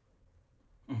or.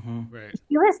 Right.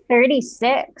 She was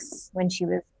 36 when she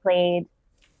played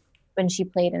a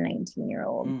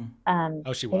 19-year-old.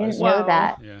 She was. I didn't know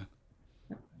that. Yeah,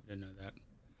 I didn't know that.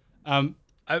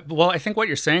 I think what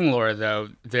you're saying, Laura, though,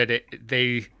 that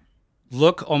they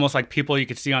look almost like people you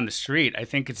could see on the street. I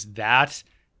think it's that,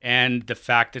 and the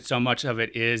fact that so much of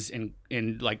it is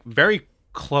in like very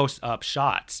close up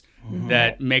shots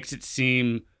that makes it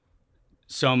seem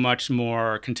so much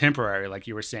more contemporary, like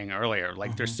you were saying earlier.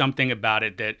 Like there's something about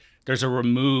it that there's a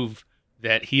remove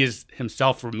that he is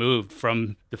himself removed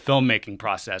from the filmmaking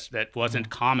process that wasn't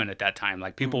common at that time.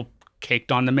 Like people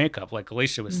caked on the makeup, like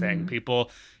Alicia was saying.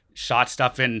 People shot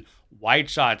stuff in wide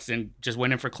shots and just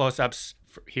went in for close-ups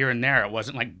here and there. It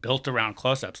wasn't like built around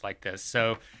close-ups like this.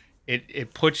 So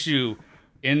it puts you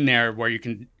in there where you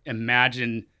can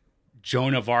imagine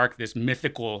Joan of Arc, this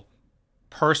mythical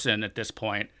person at this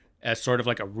point, as sort of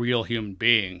like a real human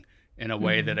being in a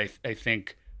way that I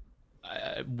think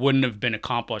wouldn't have been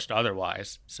accomplished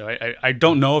otherwise. So I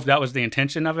don't know if that was the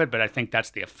intention of it, but I think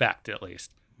that's the effect, at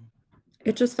least.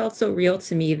 It just felt so real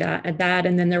to me that,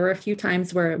 and then there were a few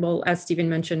times where, well, as Stephen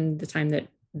mentioned, the time that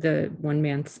the one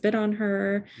man spit on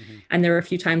her, and there were a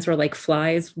few times where like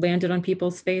flies landed on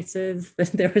people's faces.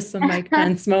 There was some like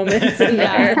tense moments in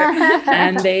there,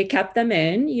 and they kept them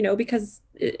in, because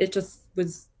it just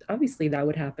was, obviously that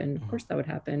would happen. Of course that would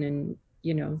happen. And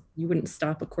you wouldn't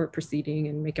stop a court proceeding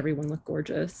and make everyone look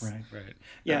gorgeous. Right.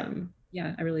 Yeah.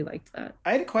 Yeah, I really liked that.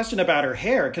 I had a question about her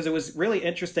hair because it was really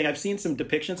interesting. I've seen some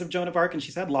depictions of Joan of Arc and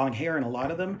she's had long hair in a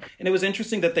lot of them. And it was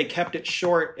interesting that they kept it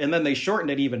short and then they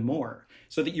shortened it even more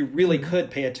so that you really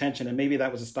could pay attention. And maybe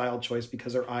that was a style choice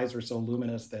because her eyes were so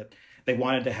luminous that they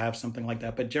wanted to have something like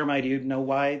that. But Jeremiah, do you know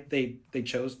why they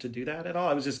chose to do that at all?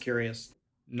 I was just curious.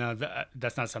 No,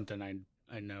 that's not something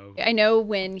I know. I know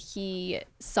when he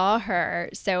saw her,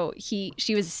 so she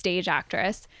was a stage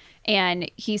actress, and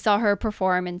he saw her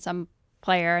perform in some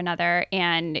play or another,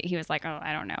 and he was like, oh,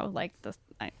 I don't know, like this,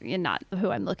 you're not who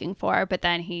I'm looking for. But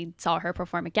then he saw her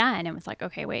perform again and was like,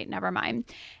 okay, wait, never mind.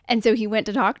 And so he went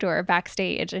to talk to her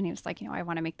backstage, and he was like, I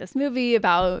want to make this movie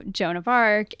about Joan of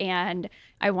Arc, and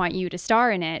I want you to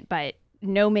star in it, but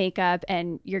no makeup,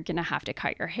 and you're gonna have to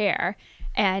cut your hair.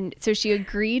 And so she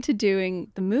agreed to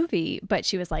doing the movie, but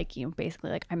she was like, basically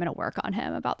like, I'm going to work on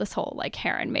him about this whole like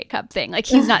hair and makeup thing. Like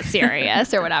he's not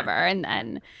serious or whatever. And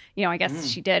then, I guess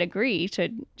she did agree to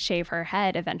shave her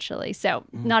head eventually. So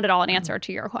not at all an answer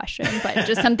to your question, but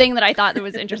just something that I thought that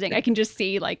was interesting. I can just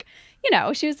see like,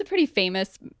 she was a pretty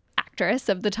famous actress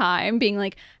of the time being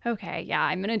like, okay, yeah,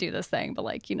 I'm going to do this thing. But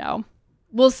like,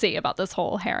 we'll see about this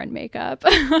whole hair and makeup.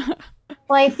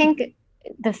 Well, I think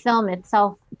the film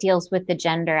itself deals with the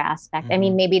gender aspect. I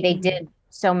mean, maybe they did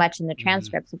so much in the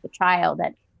transcripts of the trial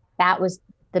that was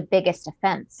the biggest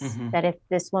offense, that if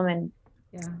this woman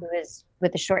who is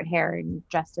with the short hair and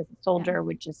dressed as a soldier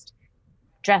would just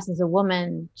dress as a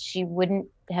woman, she wouldn't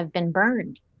have been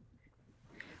burned.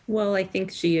 Well, I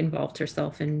think she involved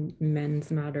herself in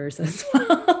men's matters as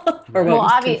well.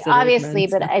 Obviously,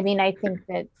 but I mean, I think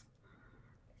that.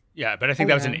 Yeah, but I think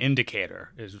that was an indicator.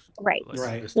 Right.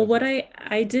 Well, what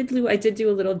I did do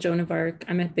a little Joan of Arc.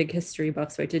 I'm a big history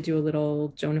buff, so I did do a little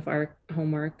Joan of Arc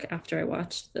homework after I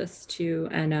watched this too.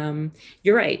 And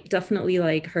you're right, definitely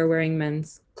like her wearing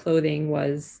men's clothing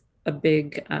was a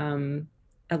big, a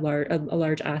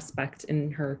large aspect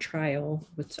in her trial,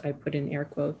 which I put in air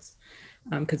quotes.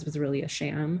 Because it was really a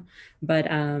sham. But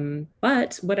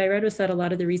what I read was that a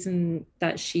lot of the reason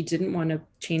that she didn't want to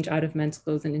change out of men's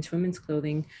clothing into women's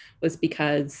clothing was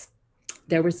because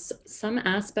there was some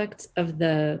aspect of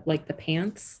the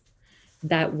pants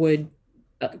that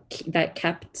that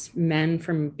kept men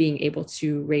from being able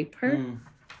to rape her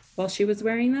while she was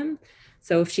wearing them.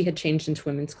 So if she had changed into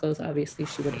women's clothes, obviously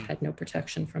she would have had no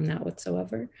protection from that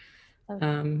whatsoever.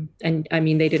 And I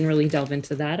mean, they didn't really delve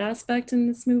into that aspect in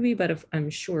this movie, but I'm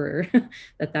sure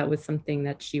that was something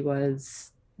that she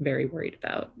was very worried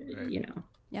about,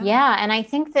 Yeah. And I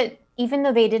think that even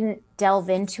though they didn't delve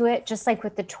into it, just like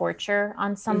with the torture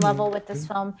on some level with this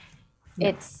film,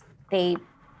 it's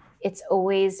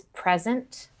always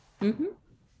present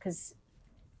because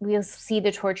we'll see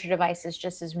the torture devices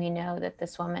just as we know that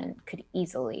this woman could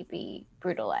easily be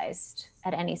brutalized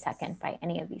at any second by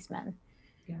any of these men.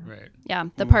 Right. Yeah,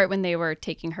 the part when they were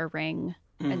taking her ring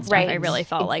and stuff, I really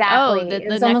felt like, it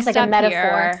was almost like a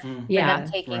metaphor for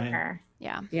them taking her.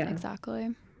 Yeah,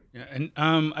 exactly. Yeah, and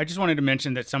I just wanted to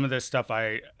mention that some of this stuff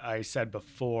I said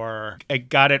before, I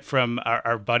got it from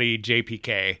our buddy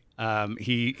JPK.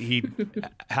 He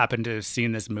happened to have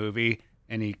seen this movie,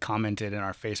 and he commented in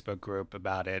our Facebook group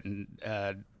about it,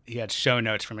 and he had show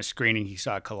notes from a screening he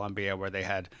saw at Columbia where they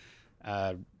had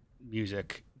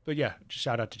music. But yeah, just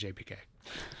shout out to JPK.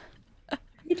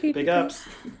 Big ups.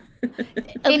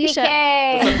 Alicia.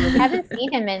 JPK. Haven't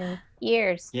seen him in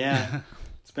years. Yeah,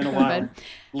 it's been a while.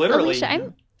 Literally.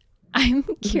 Alicia, I'm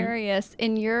curious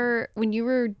when you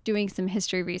were doing some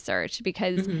history research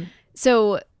because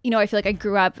so I feel like I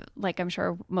grew up, like I'm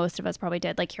sure most of us probably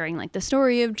did, like hearing like the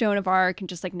story of Joan of Arc and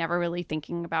just like never really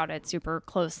thinking about it super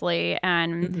closely,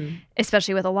 and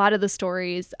especially with a lot of the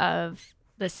stories of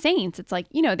the saints, it's like,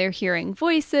 they're hearing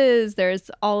voices, there's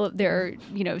all of they're,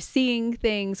 seeing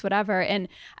things, whatever. And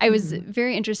I was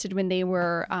very interested when they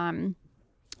were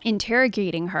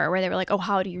interrogating her, where they were like, oh,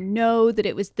 how do you know that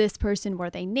it was this person? Were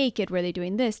they naked? Were they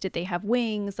doing this? Did they have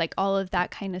wings? Like all of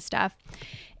that kind of stuff.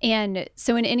 And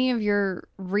so in any of your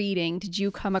reading, did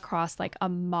you come across like a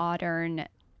modern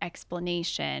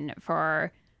explanation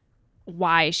for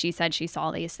why she said she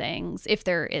saw these things, if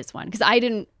there is one? Because I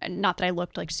didn't, not that I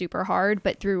looked like super hard,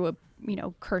 but through a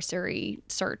cursory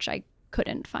search I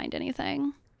couldn't find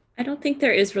anything. I don't think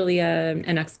there is really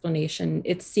an explanation.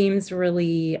 It seems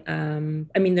really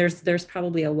there's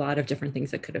probably a lot of different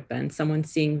things that could have been. Someone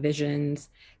seeing visions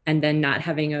and then not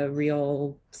having a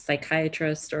real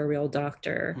psychiatrist or a real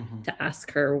doctor to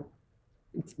ask her,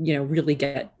 really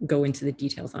go into the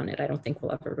details on it. I don't think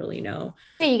we'll ever really know.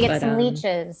 So you get some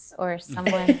leeches or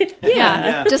someone.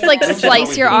 yeah, just like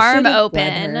slice your arm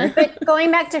open. But going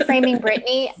back to Framing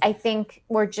Britney, I think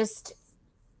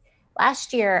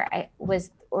last year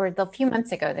the few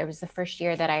months ago, there was the first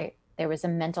year that there was a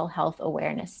mental health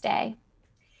awareness day,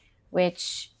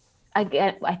 which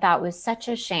again, I thought was such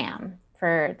a sham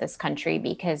for this country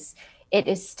because it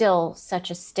is still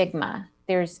such a stigma.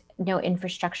 There's no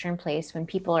infrastructure in place when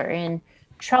people are in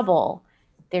trouble.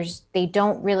 They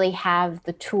don't really have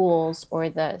the tools or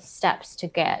the steps to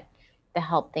get the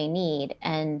help they need.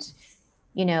 And,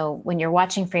 when you're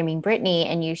watching Framing Britney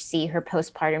and you see her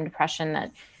postpartum depression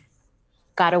that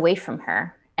got away from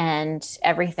her and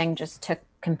everything just took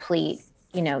complete,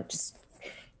 just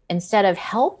instead of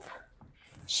help,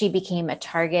 she became a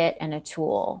target and a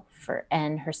tool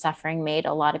and her suffering made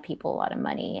a lot of people a lot of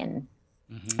money. And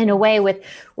in a way, with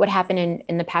what happened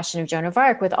in the Passion of Joan of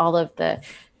Arc, with all of the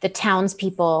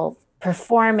townspeople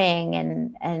performing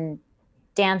and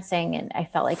dancing, and I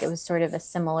felt like it was sort of a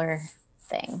similar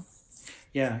thing.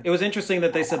 Yeah, it was interesting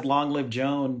that they said "Long live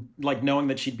Joan," like knowing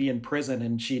that she'd be in prison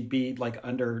and she'd be like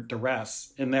under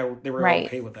duress, and they were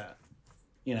okay with that.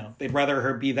 They'd rather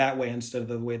her be that way instead of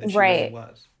the way that she really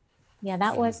was. Yeah,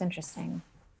 that was interesting.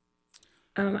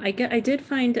 I did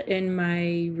find in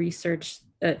my research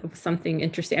something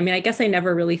interesting. I mean, I guess I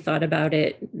never really thought about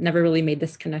it, never really made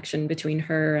this connection between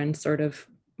her and sort of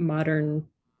modern,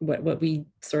 what we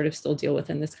sort of still deal with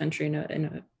in this country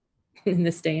in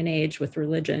this day and age with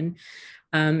religion,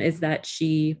 is that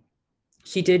she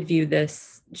did view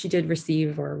this, she did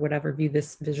receive or whatever, view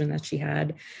this vision that she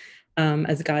had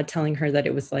as God telling her that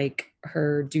it was like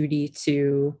her duty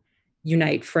to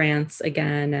unite France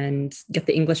again and get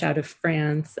the English out of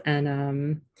France.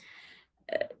 And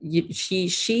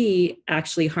she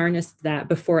actually harnessed that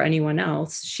before anyone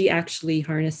else. She actually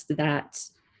harnessed that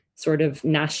sort of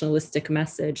nationalistic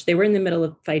message. They were in the middle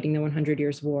of fighting the 100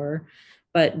 Years' War,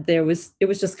 but it was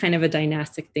just kind of a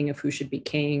dynastic thing of who should be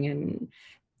king. And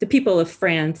the people of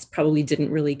France probably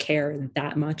didn't really care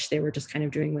that much. They were just kind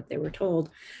of doing what they were told.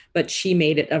 But she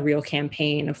made it a real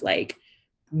campaign of like,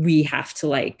 we have to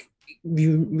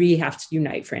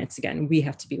unite France again. We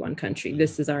have to be one country.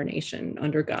 This is our nation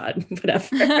under God, whatever.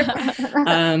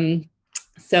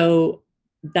 So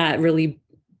that really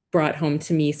brought home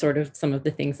to me sort of some of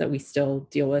the things that we still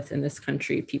deal with in this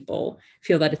country. People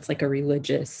feel that it's like a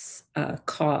religious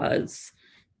cause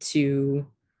to,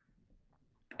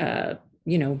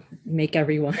 make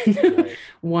everyone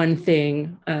one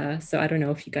thing. So I don't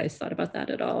know if you guys thought about that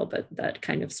at all, but that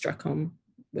kind of struck home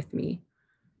with me.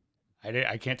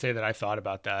 I can't say that I thought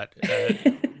about that,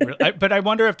 but I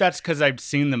wonder if that's because I've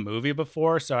seen the movie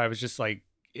before, so I was just like,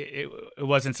 it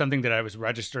wasn't something that I was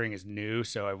registering as new,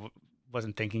 so I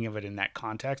wasn't thinking of it in that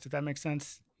context, if that makes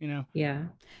sense, Yeah.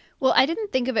 Well, I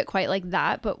didn't think of it quite like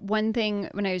that, but one thing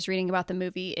when I was reading about the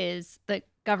movie is the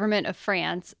government of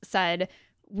France said,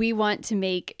 we want to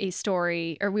make a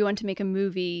story, or we want to make a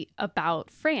movie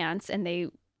about France, and they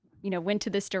went to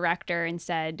this director and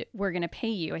said, we're going to pay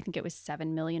you. I think it was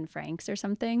 7 million francs or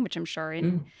something, which I'm sure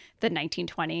in the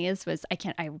 1920s was,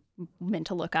 I meant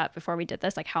to look up before we did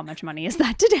this, like how much money is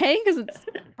that today? Because it's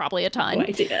probably a ton. No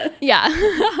idea. Yeah.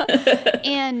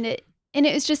 And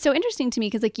it was just so interesting to me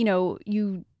because I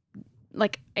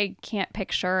can't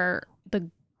picture the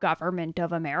government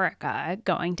of America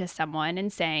going to someone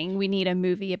and saying, we need a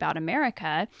movie about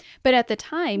America. But at the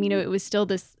time, it was still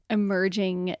this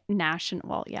emerging national,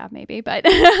 well, yeah, maybe, but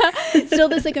still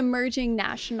this like emerging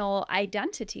national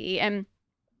identity. And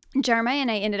Jeremiah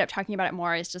and I ended up talking about it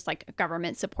more as just like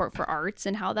government support for arts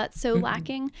and how that's so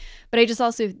lacking. But I just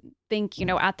also think,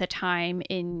 at the time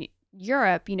in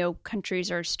Europe, countries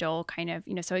are still kind of,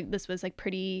 so this was like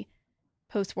pretty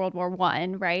post World War I,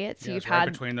 right? So you've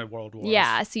had between the world wars.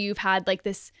 Yeah, so you've had like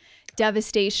this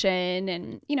devastation,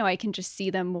 and I can just see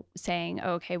them saying,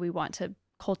 okay, we want to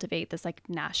cultivate this like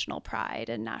national pride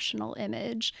and national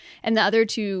image. And the other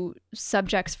two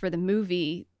subjects for the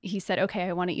movie, he said, okay,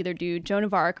 I want to either do Joan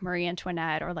of Arc, Marie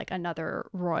Antoinette, or like another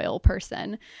royal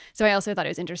person. So I also thought it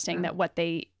was interesting that what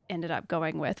they ended up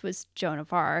going with was Joan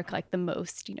of Arc, like the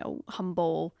most,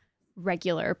 humble,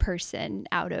 regular person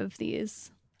out of these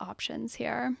options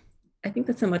here. I think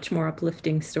that's a much more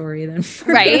uplifting story than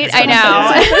right. I know.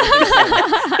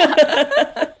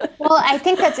 Well, I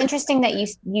think that's interesting that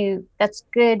you that's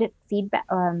good feedback,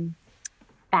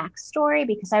 backstory,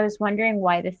 because I was wondering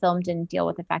why the film didn't deal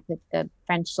with the fact that the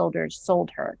French soldiers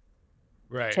sold her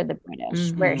to the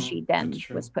British, where she then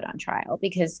was put on trial,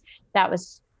 because that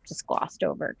was just glossed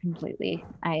over completely.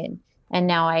 And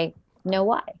now I know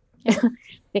why,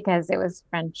 because it was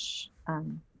French.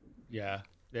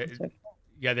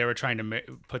 They were trying to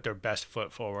put their best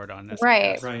foot forward on this.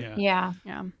 Right. Yeah.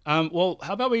 Well,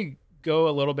 how about we go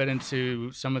a little bit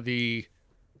into some of the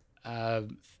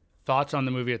thoughts on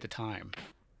the movie at the time?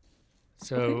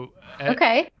 So,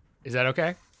 Okay. is that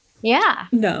okay? Yeah.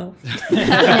 No.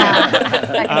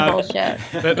 Back to bullshit.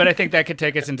 But I think that could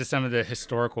take us into some of the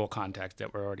historical context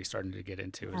that we're already starting to get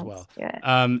into as well. Let's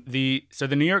do it.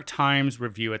 The New York Times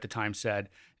review at the time said,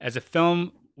 as a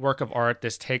film work of art,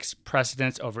 this takes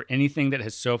precedence over anything that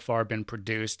has so far been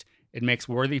produced. It makes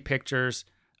worthy pictures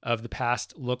of the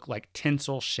past look like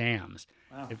tinsel shams.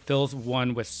 Wow. It fills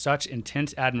one with such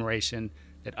intense admiration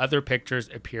that other pictures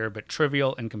appear but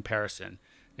trivial in comparison.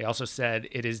 They also said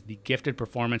it is the gifted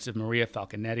performance of Maria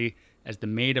Falconetti as the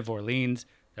Maid of Orleans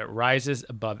that rises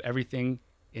above everything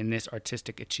in this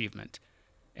artistic achievement.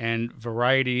 And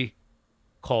Variety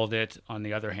called it, on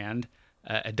the other hand,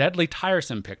 a deadly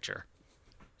tiresome picture.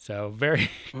 So very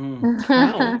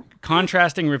Wow.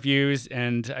 contrasting reviews,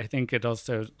 and I think it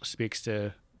also speaks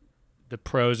to the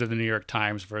prose of the New York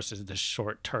Times versus the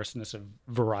short terseness of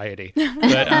Variety.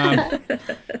 But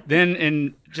then,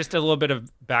 in just a little bit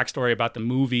of backstory about the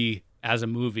movie as a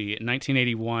movie, in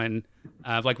 1981,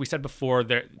 like we said before,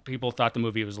 people thought the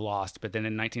movie was lost, but then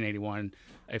in 1981,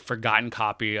 a forgotten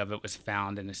copy of it was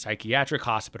found in a psychiatric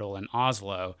hospital in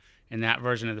Oslo, and that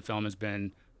version of the film has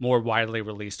been more widely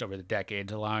released over the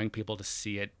decades, allowing people to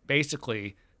see it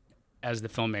basically as the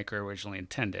filmmaker originally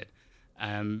intended.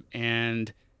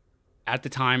 And at the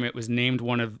time, it was named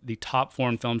one of the top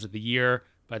foreign films of the year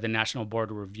by the National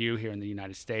Board of Review here in the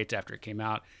United States after it came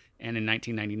out. And in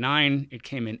 1999, it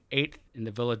came in 8th in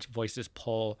the Village Voices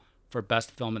poll for Best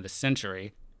Film of the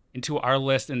Century. Into our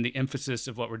list and the emphasis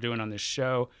of what we're doing on this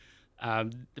show,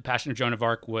 The Passion of Joan of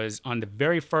Arc was on the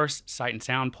very first Sight and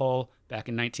Sound poll back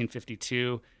in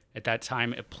 1952. At that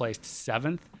time, it placed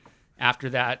 7th. After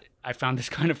that, I found this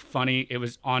kind of funny. It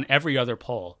was on every other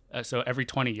poll. So every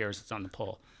 20 years, it's on the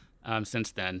poll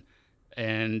since then.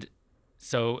 And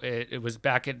so it was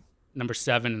back at number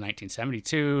 7 in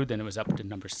 1972. Then it was up to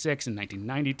number 6 in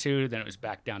 1992. Then it was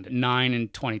back down to 9 in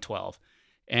 2012.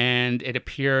 And it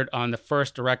appeared on the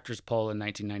first director's poll in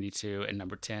 1992 at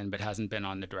number 10, but hasn't been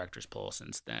on the director's poll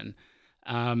since then.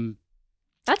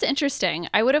 That's interesting.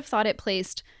 I would have thought it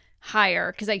placed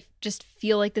higher because I just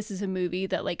feel like this is a movie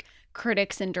that like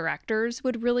critics and directors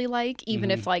would really like,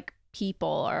 even if like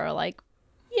people are like,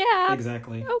 yeah,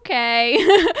 Exactly. okay,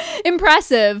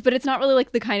 impressive, but it's not really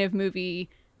like the kind of movie,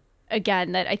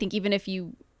 again, that I think even if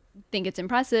you think it's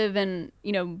impressive and,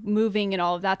 you know, moving and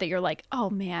all of that, that you're like, oh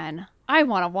man, I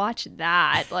want to watch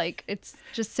that. Like, it's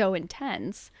just so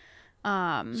intense.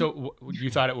 So you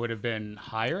thought it would have been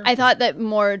higher? I thought that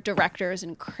more directors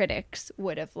and critics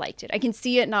would have liked it. I can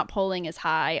see it not polling as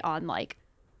high on like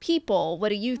people. What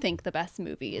do you think the best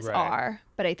movies Right. are?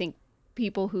 But I think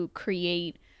people who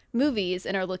create movies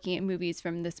and are looking at movies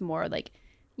from this more like,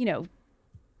 you know,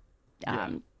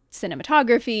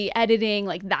 cinematography, editing,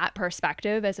 like that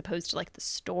perspective, as opposed to like the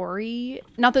story.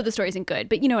 Not that the story isn't good,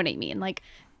 but you know what I mean. Like,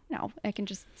 no, I can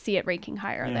just see it ranking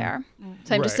higher there.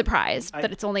 So I'm just Right. surprised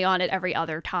that it's only on it every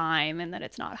other time and that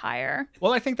it's not higher.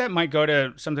 Well, I think that might go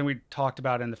to something we talked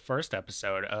about in the first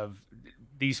episode of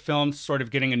these films sort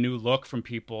of getting a new look from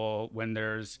people when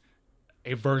there's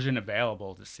a version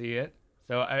available to see it.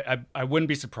 So I wouldn't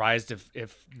be surprised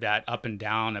if that up and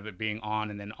down of it being on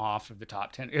and then off of the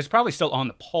top 10. It's probably still on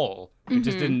the poll. It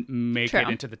just didn't make it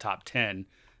True. into the top 10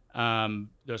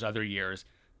 those other years.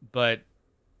 But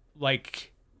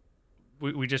like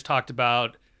we just talked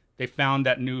about, they found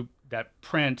that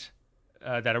print,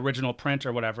 that original print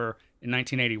or whatever in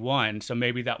 1981. So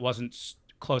maybe that wasn't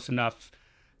close enough,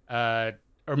 or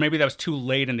maybe that was too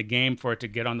late in the game for it to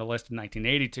get on the list in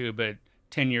 1982. But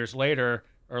 10 years later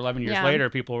or 11 years Yeah. later,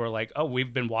 people were like, oh,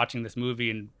 we've been watching this movie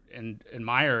and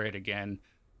admire it again.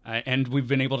 And we've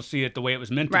been able to see it the way it was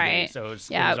meant to be. Right. So it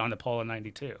Yeah. was on the poll in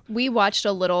 92. We watched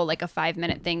a little, like a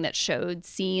 5-minute thing that showed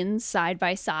scenes side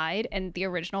by side, and the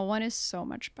original one is so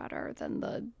much better than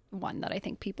the one that I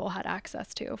think people had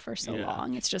access to for so Yeah.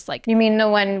 long. It's just like, You mean the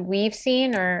one we've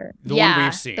seen, or The yeah, one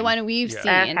we've seen. the one we've Yeah.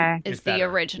 seen Okay. is Is the better.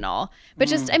 original. But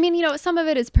just, I mean, you know, some of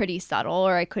it is pretty subtle,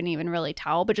 or I couldn't even really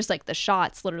tell. But just like the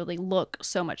shots literally look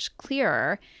so much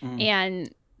clearer,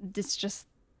 and it's just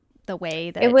the way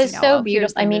that it was you know, so oh, here's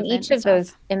beautiful. the I mean, movement each and of those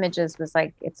stuff. images was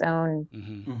like its own.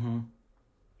 Mm-hmm.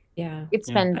 Yeah. You'd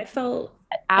Yeah. spend I felt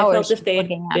hours if they had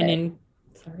looking at been it. in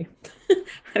sorry.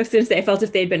 I was gonna say I felt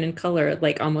if they'd been in color,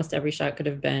 like almost every shot could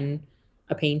have been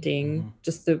a painting,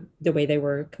 just the way they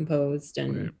were composed.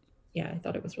 And Right. yeah, I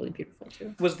thought it was really beautiful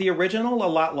too. Was the original a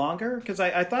lot longer? Because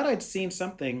I thought I'd seen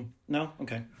something. No?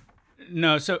 Okay.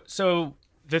 No, so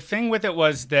the thing with it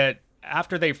was that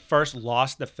after they first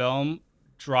lost the film,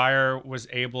 Dreyer was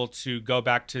able to go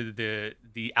back to the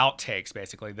outtakes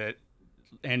basically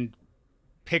and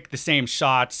pick the same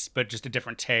shots but just a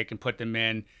different take and put them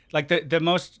in. Like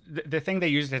the thing they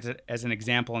used as an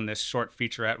example in this short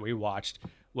featurette we watched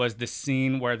was the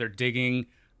scene where they're digging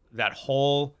that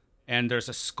hole and there's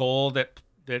a skull that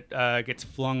gets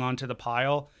flung onto the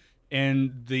pile.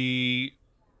 And the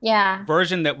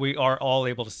version that we are all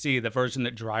able to see, the version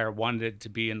that Dreyer wanted to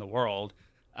be in the world,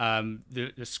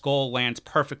 the skull lands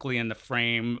perfectly in the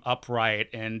frame, upright,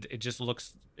 and it just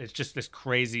looks, it's just this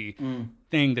crazy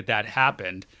thing that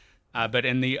happened. But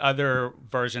in the other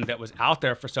version that was out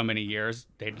there for so many years,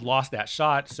 they'd lost that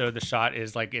shot. So the shot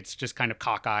is like, it's just kind of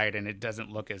cockeyed and it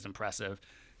doesn't look as impressive.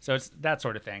 So it's that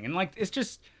sort of thing. And like, it's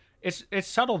just, it's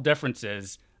subtle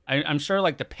differences. I'm sure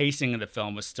like the pacing of the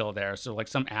film was still there. So like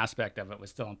some aspect of it was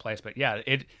still in place, but yeah,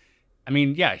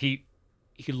 he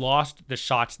lost the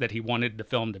shots that he wanted the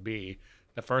film to be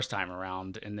the first time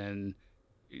around, and then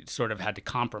sort of had to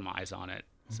compromise on it.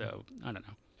 So I don't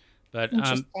know, but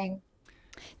Interesting.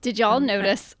 Did y'all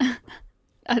notice?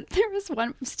 There was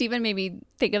one, Stephen made me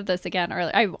think of this again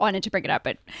earlier. I wanted to bring it up,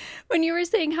 but when you were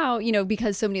saying how,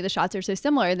 because so many of the shots are so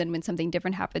similar, then when something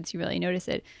different happens, you really notice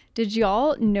it. Did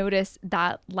y'all notice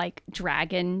that like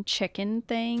dragon chicken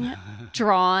thing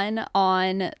drawn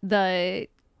on the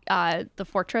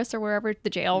fortress or wherever, the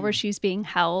jail where she's being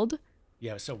held? Yeah,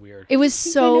 it was so weird. It was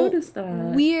so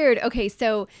weird. Okay,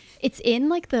 so it's in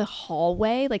like the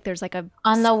hallway, like there's like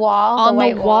on the wall, on the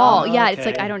white wall. Oh, Yeah, okay. it's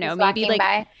like, I don't know, Just maybe walking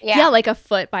like by. like a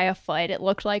foot by a foot it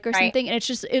looked like or something, and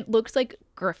it looks like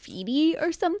graffiti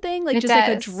or something, like It just like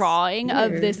a does. drawing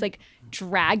of this Weird. like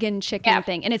dragon chicken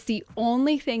thing, and it's the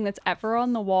only thing that's ever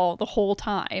on the wall the whole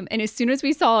time. And as soon as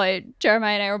we saw it,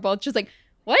 Jeremiah and I were both just like,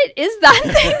 what is that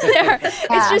thing there?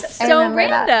 It's just I so remember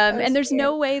that. random, That and was there's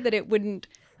no way that it wouldn't,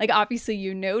 like, obviously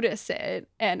you notice it,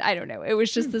 and I don't know, it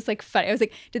was just this like funny, I was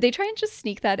like, did they try and just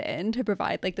sneak that in to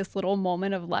provide like this little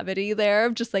moment of levity there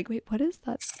of just like, wait, what is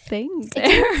that thing It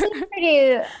there? seemed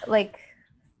pretty like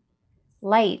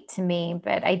light to me,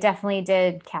 but I definitely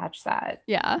did catch that.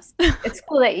 Yeah. It's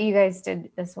cool that you guys did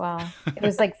as well. It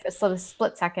was like a sort of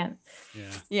split second.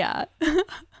 Yeah.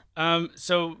 Yeah.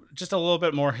 So just a little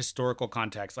bit more historical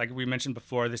context. Like we mentioned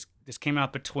before, this came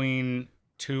out between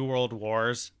two world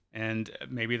wars, and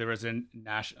maybe there was a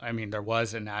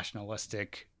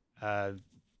nationalistic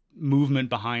movement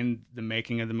behind the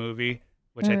making of the movie,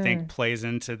 which I think plays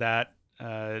into that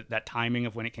timing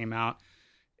of when it came out.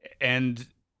 And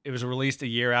it was released a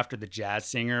year after The Jazz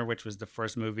Singer, which was the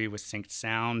first movie with synced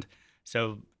sound.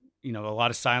 So, a lot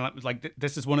of silent, like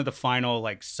this is one of the final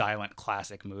like silent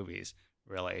classic movies,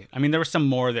 really. I mean, there were some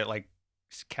more that like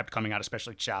kept coming out,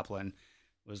 especially Chaplin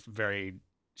was very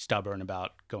stubborn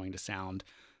about going to sound.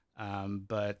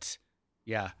 But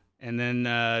yeah. And then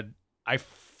I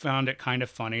found it kind of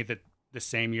funny that the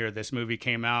same year this movie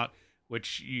came out,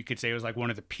 which you could say was like one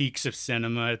of the peaks of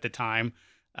cinema at the time,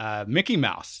 Mickey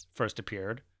Mouse first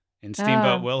appeared in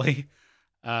Steamboat Willie.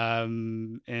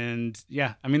 And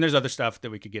yeah, I mean, there's other stuff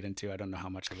that we could get into. I don't know how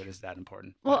much of it is that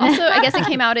important. Well, also, I guess it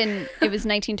came out it was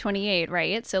 1928,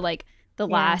 right? So like the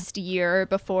last year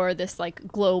before this like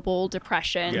global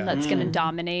depression that's going to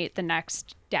dominate the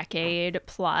next decade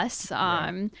plus.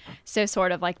 So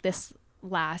sort of like this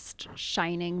last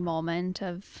shining moment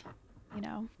of,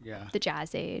 the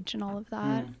jazz age and all of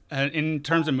that. In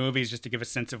terms of movies, just to give a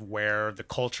sense of where the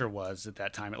culture was at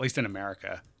that time, at least in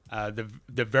America,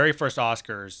 the very first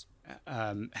Oscars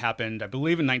happened, I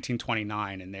believe, in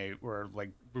 1929, and they were like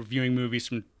reviewing movies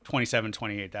from 27,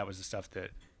 28. That was the stuff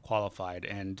that qualified.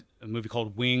 And a movie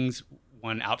called Wings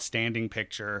won Outstanding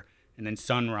Picture, and then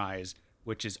Sunrise,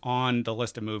 which is on the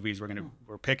list of movies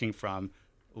we're picking from,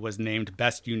 was named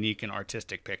Best Unique and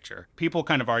Artistic Picture. People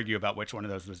kind of argue about which one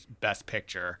of those was Best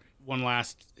Picture. One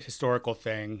last historical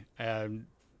thing.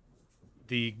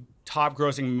 The top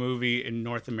grossing movie in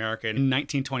North America in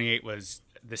 1928 was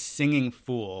The Singing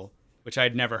Fool, which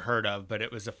I'd never heard of, but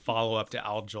it was a follow-up to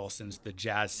Al Jolson's The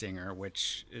Jazz Singer,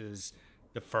 which is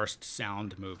the first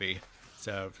sound movie.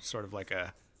 So sort of like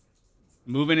a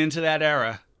moving into that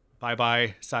era.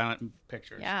 Bye-bye silent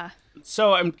pictures. Yeah.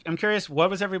 So I'm curious, what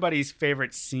was everybody's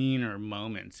favorite scene or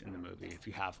moments in the movie, if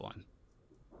you have one?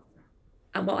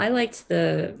 Well, I liked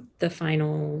the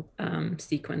final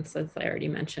sequence, as I already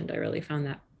mentioned. I really found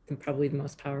that probably the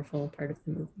most powerful part of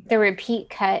the movie. The repeat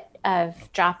cut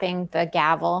of dropping the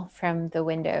gavel from the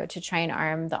window to try and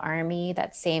arm the army,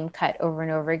 that same cut over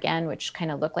and over again, which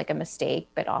kind of looked like a mistake,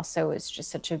 but also was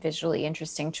just such a visually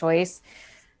interesting choice,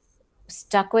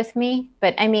 stuck with me.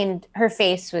 But I mean, her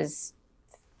face was,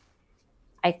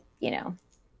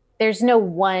 there's no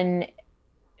one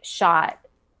shot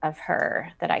of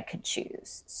her that I could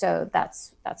choose. So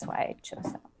that's why I chose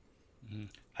that.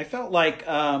 I felt like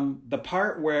the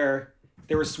part where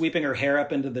they were sweeping her hair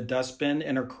up into the dustbin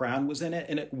and her crown was in it,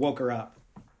 and it woke her up.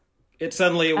 It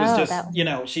was just,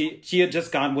 she had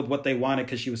just gone with what they wanted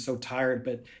because she was so tired,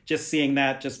 but just seeing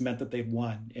that just meant that they'd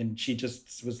won. And she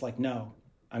just was like, no,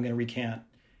 I'm going to recant.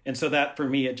 And so that, for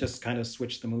me, it just kind of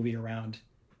switched the movie around,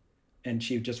 and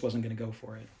she just wasn't going to go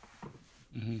for it.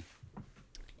 Mm-hmm.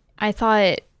 I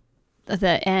thought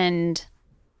the end,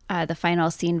 the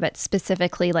final scene, but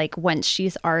specifically like once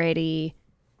she's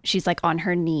like on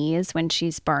her knees when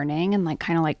she's burning and like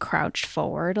kind of like crouched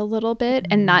forward a little bit.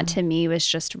 And that to me was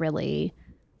just really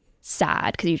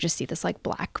sad because you just see this like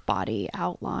black body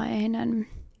outline. And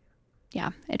yeah,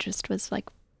 it just was like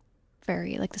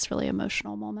very like this really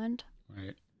emotional moment.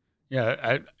 Right.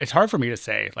 Yeah, it's hard for me to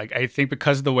say. Like, I think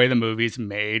because of the way the movie's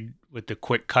made with the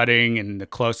quick cutting and the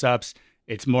close-ups,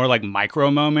 it's more like micro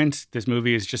moments. This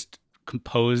movie is just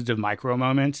composed of micro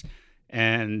moments.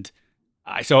 And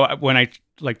so when I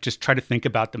like just try to think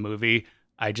about the movie,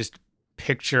 I just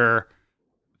picture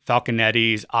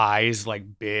Falconetti's eyes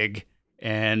like big,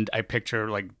 and I picture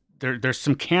like there's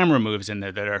some camera moves in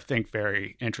there that are, I think,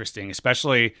 very interesting.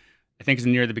 Especially, I think it's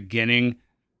near the beginning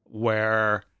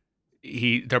where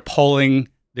they're polling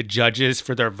the judges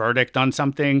for their verdict on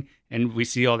something, and we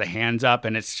see all the hands up,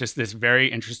 and it's just this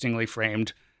very interestingly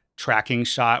framed tracking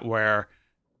shot where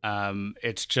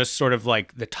it's just sort of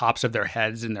like the tops of their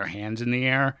heads and their hands in the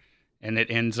air, and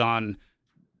it ends on,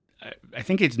 I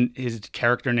think his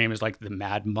character name is like the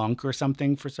Mad Monk or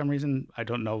something for some reason. I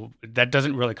don't know. That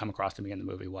doesn't really come across to me in the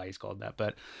movie why he's called that,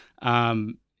 but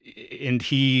and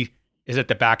he is at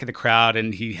the back of the crowd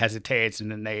and he hesitates,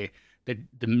 and then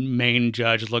the main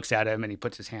judge looks at him and he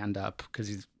puts his hand up because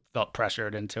he's felt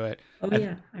pressured into it.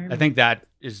 I think that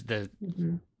is the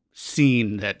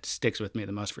scene that sticks with me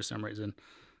the most for some reason.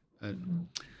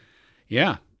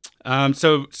 Yeah.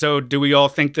 So do we all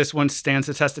think this one stands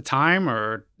the test of time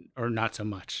or not so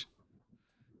much?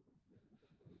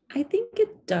 I think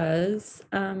it does.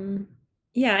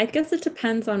 Yeah, I guess it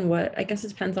depends on what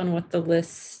the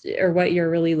list or what you're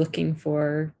really looking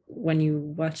for when you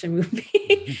watch a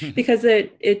movie because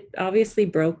it obviously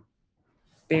broke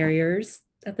barriers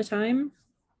at the time.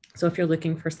 So if you're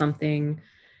looking for something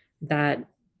that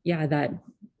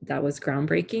was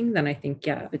groundbreaking, then I think,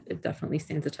 it definitely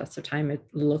stands the test of time. It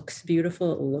looks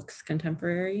beautiful. It looks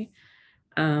contemporary.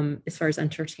 As far as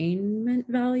entertainment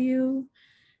value,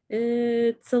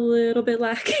 it's a little bit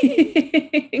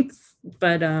lacking.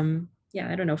 But I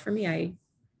don't know. For me, I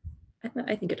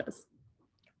think it does.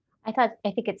 I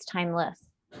think it's timeless,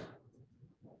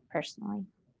 personally.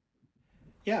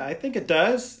 Yeah, I think it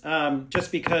does.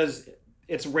 Just because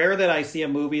it's rare that I see a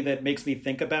movie that makes me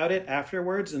think about it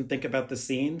afterwards and think about the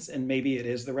scenes, and maybe it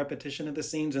is the repetition of the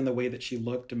scenes and the way that she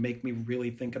looked to make me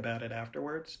really think about it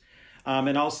afterwards.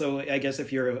 And also, I guess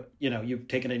if you've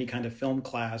taken any kind of film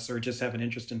class or just have an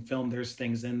interest in film, there's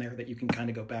things in there that you can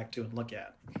kind of go back to and look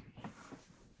at.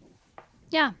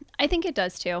 Yeah, I think it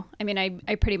does too. I mean,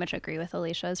 I pretty much agree with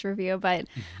Alicia's review, but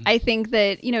I think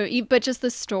that, but just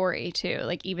the story too,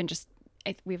 like even just,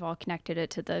 we've all connected it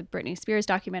to the Britney Spears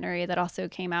documentary that also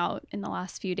came out in the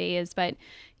last few days. But,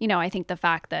 I think the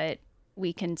fact that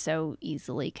we can so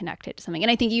easily connect it to something. And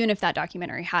I think even if that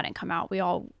documentary hadn't come out, we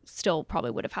all still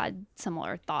probably would have had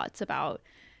similar thoughts about,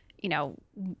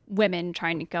 women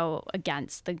trying to go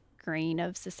against the grain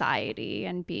of society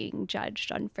and being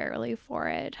judged unfairly for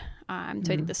it. So I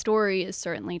think the story is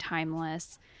certainly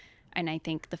timeless. And I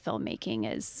think the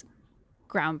filmmaking is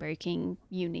groundbreaking,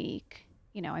 unique.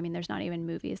 There's not even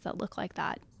movies that look like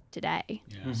that today.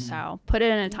 Yeah. So put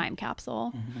it in a time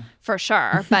capsule for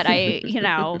sure. But I,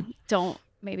 don't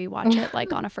maybe watch it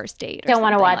like on a first date. Or don't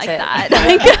want to watch like it. That.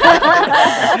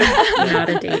 Not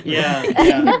a date. Yeah.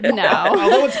 No.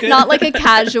 Although it's good. Not like a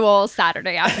casual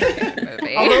Saturday afternoon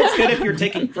movie. Although it's good if you're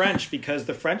taking French, because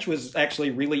the French was actually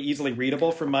really easily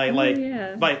readable from my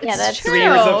that's 3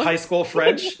 years of high school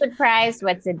French. You'd be surprised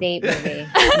what's a date movie.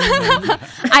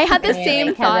 I had the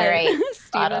same thought.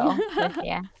 Bottle with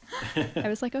you. I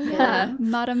was like, oh yeah,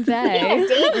 Madame Bay. Yeah,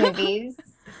 date movies.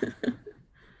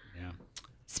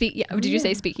 Did you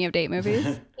say speaking of date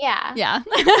movies? Yeah. Yeah.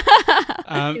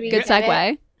 Good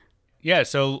segue. Yeah.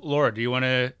 So Laura, do you want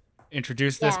to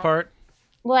introduce this part?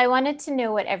 Well, I wanted to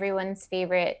know what everyone's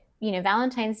favorite,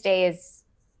 Valentine's Day is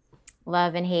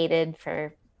loved and hated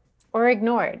or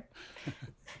ignored.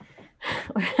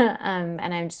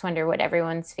 And I just wonder what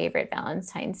everyone's favorite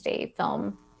Valentine's Day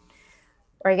film,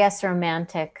 or I guess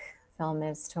romantic film,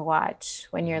 is to watch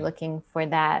when you're looking for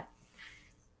that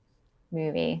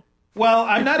movie. Well,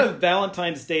 I'm not a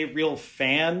Valentine's Day real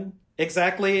fan.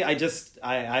 exactly. I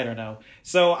don't know.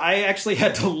 So I actually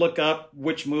had to look up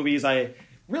which movies I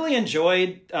really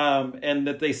enjoyed, and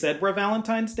that they said were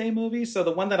Valentine's Day movies. So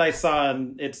the one that I saw,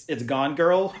 it's Gone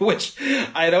Girl, which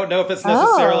I don't know if it's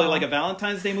necessarily like a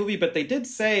Valentine's Day movie, but they did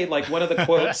say, like, one of the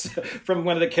quotes from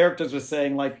one of the characters was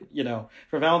saying, like,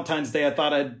 for Valentine's Day, I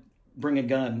thought I'd bring a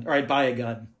gun, or I'd buy a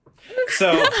gun.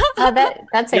 So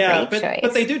that's a great choice.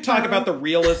 But they do talk about the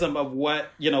realism of what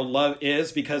love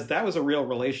is, because that was a real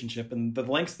relationship, and the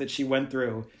lengths that she went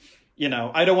through.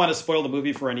 I don't want to spoil the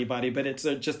movie for anybody, but it's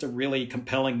just a really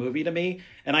compelling movie to me,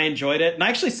 and I enjoyed it. And I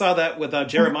actually saw that with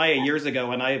Jeremiah years ago,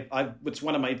 and it's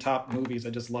one of my top movies. I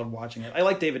just love watching it. I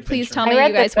like David Fincher. Please tell me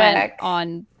you guys went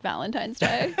on Valentine's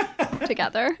Day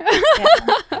together.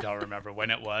 I don't remember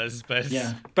when it was, but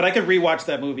but I could rewatch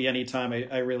that movie anytime.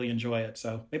 I really enjoy it,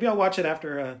 so maybe I'll watch it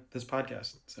after this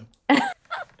podcast. So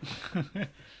I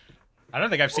don't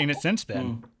think I've seen it since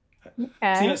then.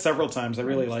 I've seen it several times. I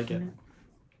really like it.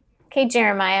 Okay,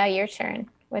 Jeremiah, your turn.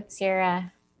 What's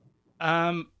your...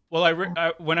 Well,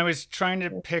 when I was trying to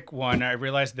pick one, I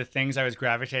realized the things I was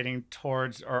gravitating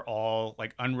towards are all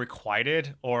like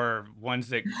unrequited, or ones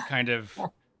that kind of,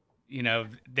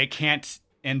 they can't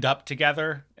end up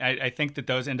together. I think that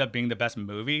those end up being the best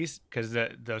movies, because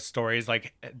those stories,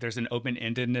 like, there's an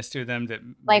open-endedness to them that...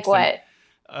 Like what?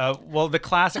 Well, the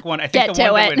classic one, I think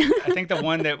the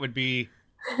one that would be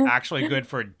actually good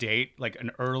for a date, like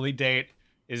an early date,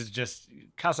 is just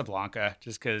Casablanca,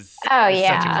 just because it's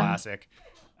such a classic.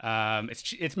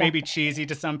 It's maybe cheesy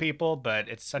to some people, but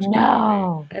it's such a good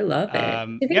movie. I love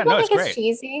it. It's great. It's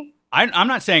cheesy? I'm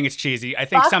not saying it's cheesy. I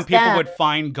think some people would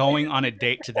find going on a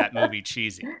date to that movie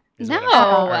cheesy.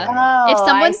 No. If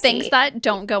someone thinks that,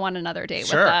 don't go on another date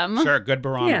with them. Sure, good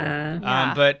barometer.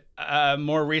 Yeah. But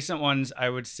more recent ones, I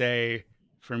would say,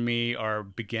 for me, are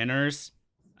Beginners.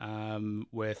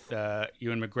 With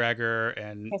Ewan McGregor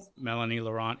and Melanie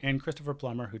Laurent and Christopher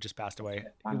Plummer, who just passed away.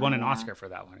 He won an Oscar for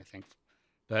that one, I think.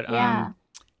 But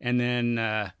and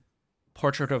then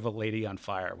Portrait of a Lady on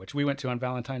Fire, which we went to on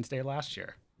Valentine's Day last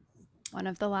year. One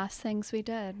of the last things we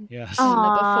did. Yes. Before.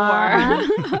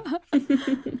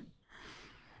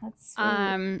 That's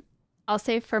sweet. I'll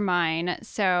say for mine.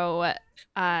 So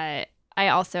I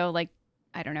also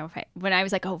I don't know when I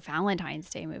was like, oh, Valentine's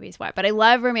Day movies, what? But I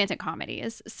love romantic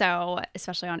comedies. So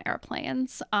especially on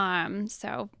airplanes.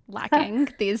 So lacking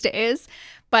these days.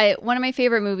 But one of my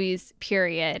favorite movies,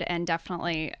 period, and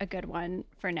definitely a good one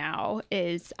for now,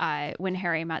 is When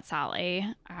Harry Met Sally.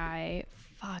 I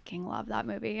fucking love that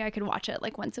movie. I could watch it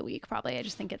like once a week, probably. I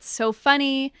just think it's so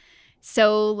funny.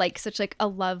 So such a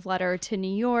love letter to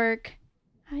New York.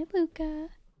 Hi, Luca.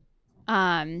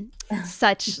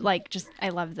 Such just I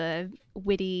love the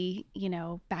witty,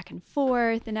 back and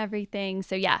forth and everything.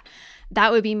 So yeah,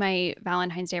 that would be my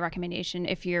Valentine's Day recommendation.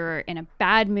 If you're in a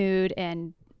bad mood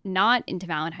and not into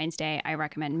Valentine's Day, I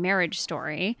recommend Marriage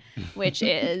Story, which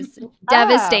is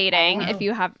devastating if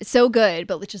you have so good,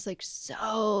 but just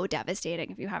so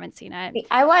devastating if you haven't seen it.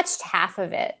 I watched half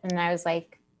of it and I was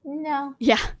like, no.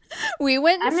 Yeah. We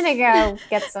went. I'm gonna go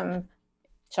get some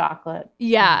chocolate.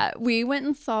 Yeah, we went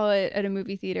and saw it at a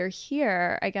movie theater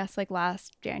here, I guess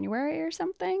last January or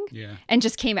something. Yeah. And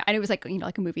just came out, and it was like a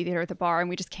movie theater at the bar, and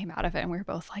we just came out of it and we were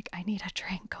both like, I need a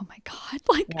drink. Oh my God.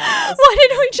 What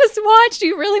did we just watch? Do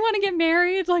you really want to get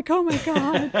married? Oh my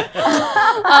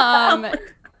God.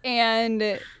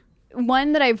 And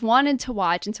one that I've wanted to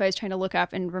watch, and so I was trying to look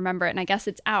up and remember it, and I guess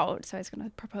it's out, so I was going to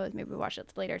propose maybe we watch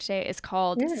it later today. It's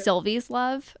called Sylvie's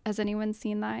Love. Has anyone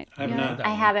seen that? I have not.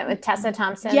 I haven't, with Tessa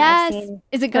Thompson. Yes.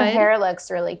 Is it good? Her hair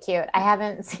looks really cute. I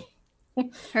haven't seen.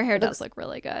 Her hair does look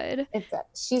really good.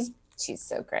 She's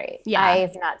so great. Yeah. I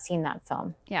have not seen that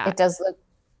film. Yeah. It does look.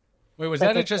 Wait, was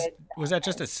that just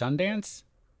a Sundance?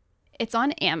 It's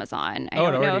on Amazon. It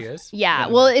already is? Yeah.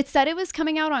 Well, it said it was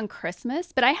coming out on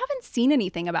Christmas, but I haven't seen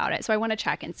anything about it. So I want to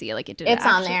check and see. It's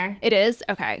on there. It is?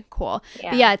 Okay, cool. Yeah.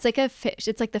 But yeah, it's the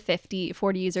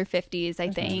 40s or 50s,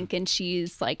 I think. And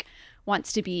she's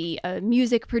wants to be a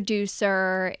music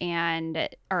producer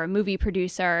or a movie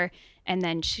producer. And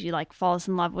then she falls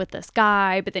in love with this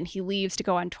guy, but then he leaves to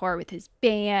go on tour with his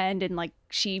band, and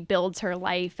she builds her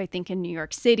life, I think, in New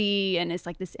York City, and is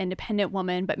this independent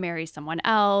woman, but marries someone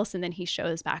else, and then he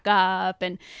shows back up,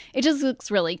 and it just looks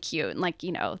really cute, and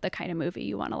the kind of movie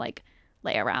you want to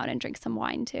lay around and drink some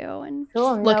wine to, and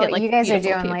look at what you guys are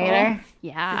doing people. later.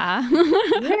 Yeah.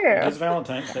 It's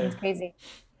Valentine's Day. That's crazy.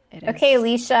 Okay,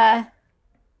 Alicia.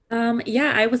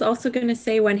 Yeah, I was also going to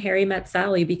say When Harry Met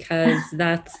Sally, because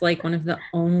that's one of the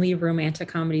only romantic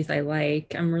comedies I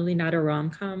like. I'm really not a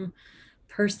rom-com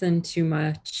person too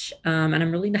much. And I'm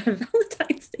really not a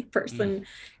Valentine's Day person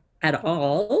at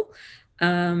all.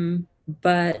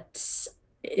 But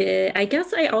I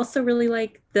guess I also really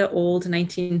like the old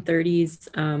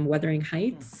 1930s Wuthering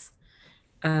Heights.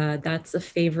 That's a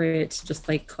favorite, just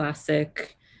like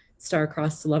classic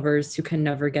star-crossed lovers who can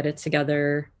never get it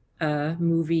together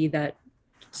movie that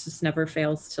just never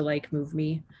fails to like move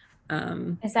me.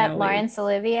 Is that Laurence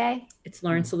Olivier? It's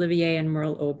Laurence Olivier and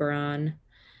Merle Oberon.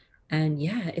 And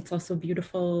yeah, it's also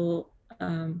beautiful,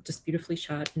 just beautifully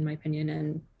shot in my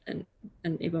opinion, and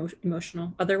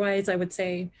emotional. Otherwise, I would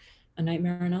say A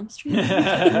Nightmare on Elm Street.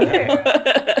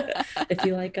 If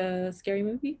you like a scary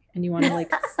movie and you want to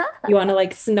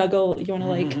like snuggle, you want to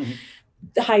like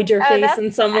hide your face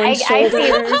in someone's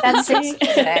shoulder. That's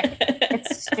strategic.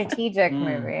 It's a strategic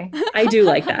movie. I do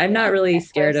like that. I'm not really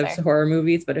scared of horror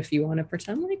movies, but if you want to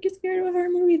pretend like you're scared of a horror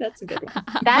movie, that's a good one.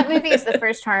 That movie is the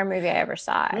first horror movie I ever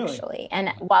saw, Really? actually. And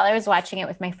while I was watching it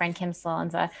with my friend Kim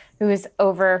Salenza, who was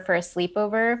over for a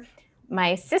sleepover,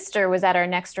 my sister was at our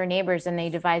next door neighbors, and they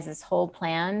devised this whole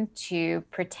plan to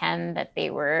pretend that they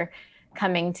were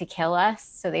coming to kill us.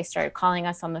 So they started calling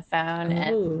us on the phone,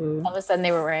 and all of a sudden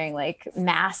they were wearing like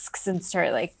masks and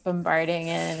started like bombarding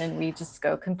in, and we just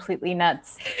go completely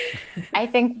nuts. I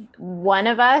think one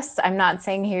of us, I'm not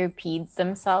saying who, peed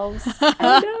themselves.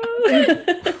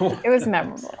 It was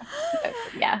memorable. But,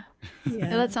 yeah.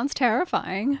 Yeah, that sounds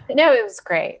terrifying. No, it was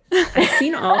great.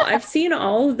 I've seen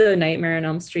all of the Nightmare on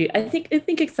Elm Street. I think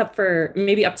except for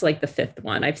maybe up to like the 5th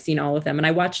one. I've seen all of them, and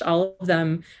I watched all of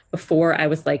them before I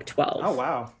was like 12. Oh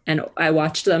wow. And I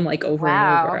watched them like over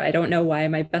and over. I don't know why.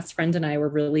 My best friend and I were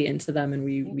really into them, and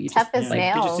we Tough just as like,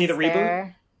 nails. Did you see the reboot?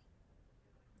 there.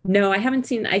 No, I haven't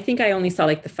seen. I think I only saw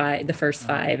like the first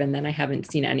 5, and then I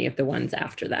haven't seen any of the ones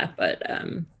after that.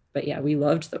 But yeah, we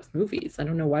loved those movies. I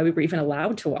don't know why we were even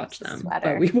allowed to watch them,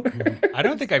 but we were. I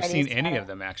don't think I've seen any of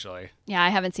them, actually. Yeah, I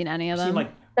haven't seen any of them.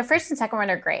 The first and second one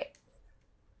are great.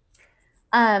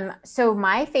 So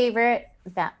my favorite,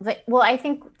 I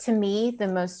think to me, the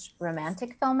most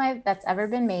romantic film that's ever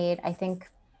been made, I think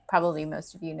probably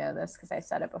most of you know this because I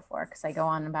said it before because I go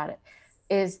on about it,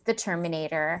 is The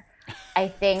Terminator. I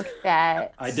think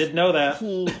that I did know that.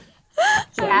 he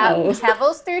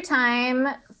travels through time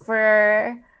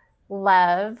for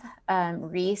love.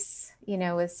 Reese,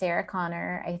 with Sarah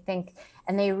Connor, I think,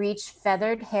 and they reach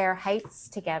feathered hair heights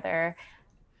together,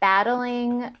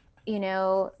 battling,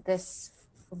 this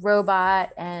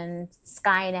robot and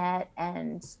Skynet,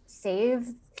 and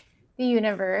save the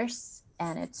universe.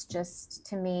 And it's just,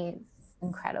 to me,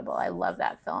 incredible. I love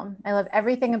that film. I love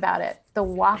everything about it. The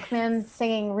Walkman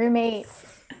singing roommate,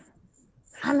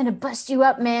 I'm gonna bust you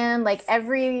up, man. Like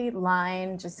every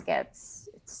line just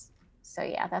so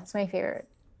yeah, that's my favorite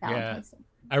Valentine's Day.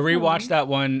 I rewatched that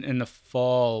one in the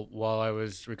fall while I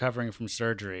was recovering from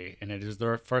surgery, and it is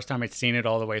the first time I'd seen it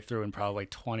all the way through in probably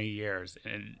 20 years.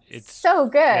 And it's so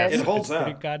good. Yeah, It holds up.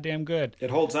 pretty goddamn good. It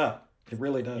holds up. It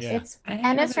really does. Yeah. It's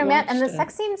romantic, and the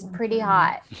sex scene's pretty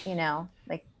hot.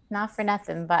 Like not for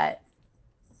nothing, but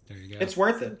There you go. It's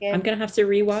worth it. I'm gonna have to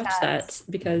rewatch that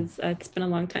because it's been a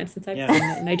long time since I've seen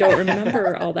it, and I don't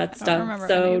remember all that stuff.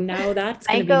 So now that's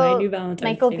gonna be my new Valentine's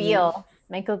Michael Day Beale.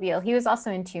 Michael Beale. He was also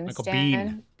in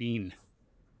Tombstone. Bean.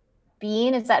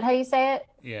 Bean, is that how you say it?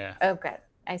 Yeah. Oh, good.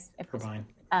 Provine.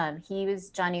 He was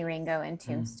Johnny Ringo in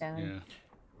Tombstone.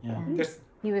 Yeah.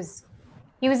 He was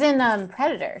in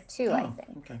Predator too, I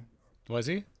think. Okay. Was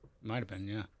he? Might have been,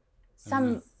 yeah. I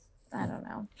don't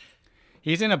know.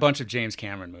 He's in a bunch of James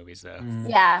Cameron movies, though.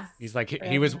 Yeah. He's like,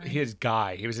 he was his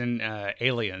guy. He was in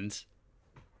Aliens.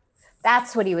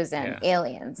 That's what he was in. Yeah.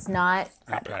 Aliens, not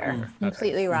Not Predator. Predator.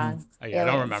 Completely wrong. Oh, yeah, I don't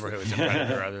Aliens. remember who was in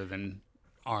Predator other than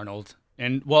Arnold.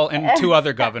 And 2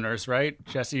 other governors, right?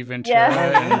 Jesse Ventura.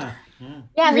 Yeah. And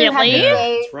Yeah, who had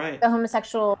Really? That's right. the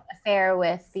homosexual affair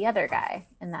with the other guy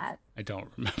in that. I don't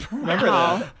remember. Remember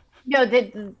that? No,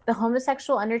 the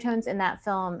homosexual undertones in that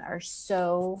film are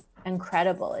so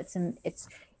incredible.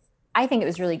 I think it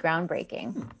was really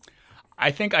groundbreaking. I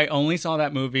think I only saw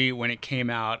that movie when it came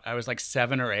out. I was like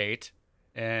 7 or 8.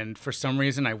 And for some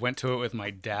reason, I went to it with my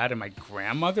dad and my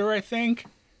grandmother, I think.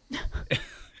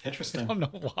 Interesting. I don't know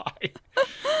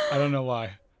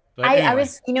why. But I anyway.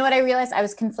 was, what I realized? I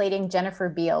was conflating Jennifer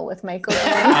Beal with Michael Beale.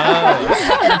 Oh.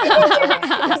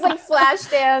 It was like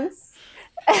Flashdance.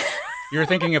 You were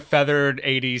thinking of feathered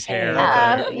 80s hair.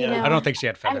 Yeah. I don't think she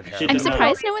had feathered hair. She I'm did not.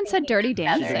 surprised no one said Dirty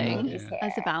Dancing Yeah.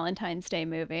 as a Valentine's Day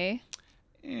movie.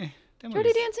 That Dirty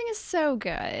movie's- Dancing is so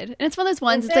good. And it's one of those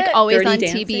ones, Is it's like it? always Dirty on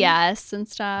Dancing? TBS and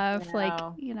stuff. I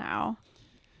Like, know.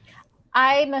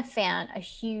 I'm a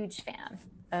huge fan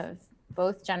of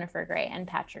both Jennifer Grey and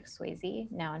Patrick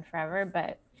Swayze now and forever,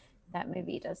 but that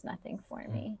movie does nothing for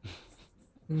me.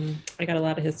 I got a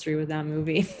lot of history with that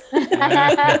movie.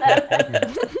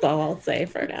 That's all I'll say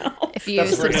for now. If you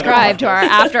subscribe to our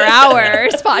After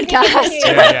Hours podcast.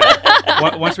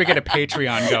 Yeah. Once we get a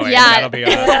Patreon going, that'll be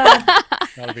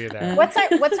that.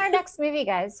 What's our next movie,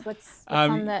 guys? What's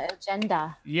on the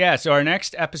agenda? Yeah, so our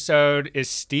next episode is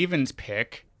Steven's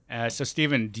pick. So,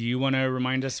 Steven, do you want to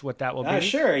remind us what that will be?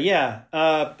 Sure, yeah.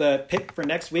 The pick for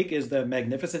next week is The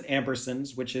Magnificent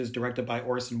Ambersons, which is directed by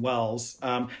Orson Welles.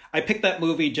 I picked that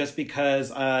movie just because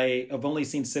I have only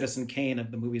seen Citizen Kane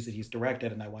of the movies that he's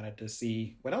directed, and I wanted to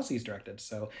see what else he's directed.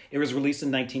 So it was released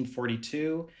in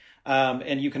 1942,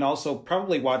 and you can also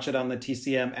probably watch it on the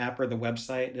TCM app or the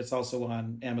website. It's also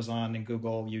on Amazon and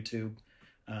Google, YouTube.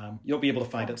 You'll be able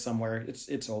to find it somewhere.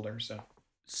 It's older, so...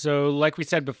 So, like we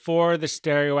said before, the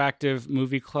Stereoactive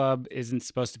Movie Club isn't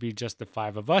supposed to be just the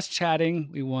five of us chatting.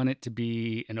 We want it to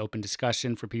be an open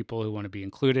discussion for people who want to be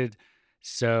included.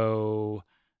 So,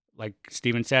 like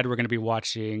Steven said, we're going to be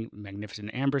watching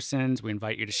Magnificent Ambersons. We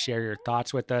invite you to share your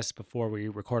thoughts with us before we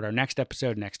record our next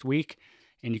episode next week.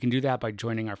 And you can do that by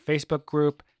joining our Facebook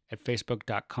group at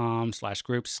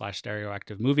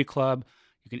facebook.com/groups/Stereoactive Movie Club.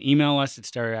 You can email us at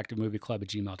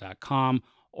stereoactivemovieclub@gmail.com.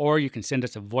 Or you can send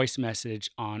us a voice message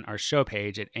on our show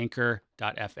page at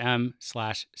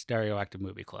anchor.fm/Stereoactive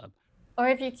Movie Club. Or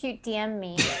if you're cute, DM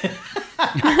me.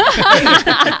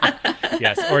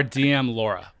 Yes, or DM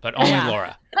Laura, but only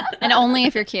Laura. And only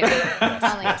if you're cute.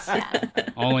 Yes.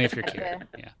 Only if you're cute.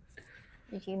 Yeah.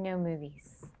 If you know movies.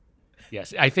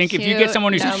 Yes, I think if you get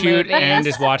someone who's cute movies. and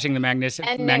is watching the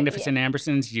Magnificent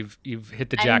Ambersons, you've hit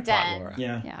the jackpot, Laura.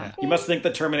 Yeah. You must think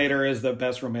The Terminator is the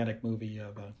best romantic movie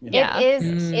of. Yeah.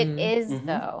 It is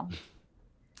though.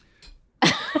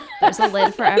 There's a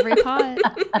lid for every pot.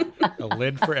 A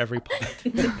lid for every pot.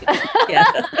 Yeah.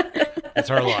 That's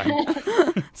our line.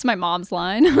 It's my mom's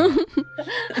line.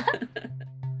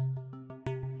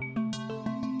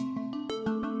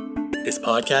 This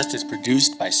podcast is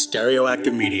produced by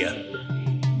Stereoactive Media.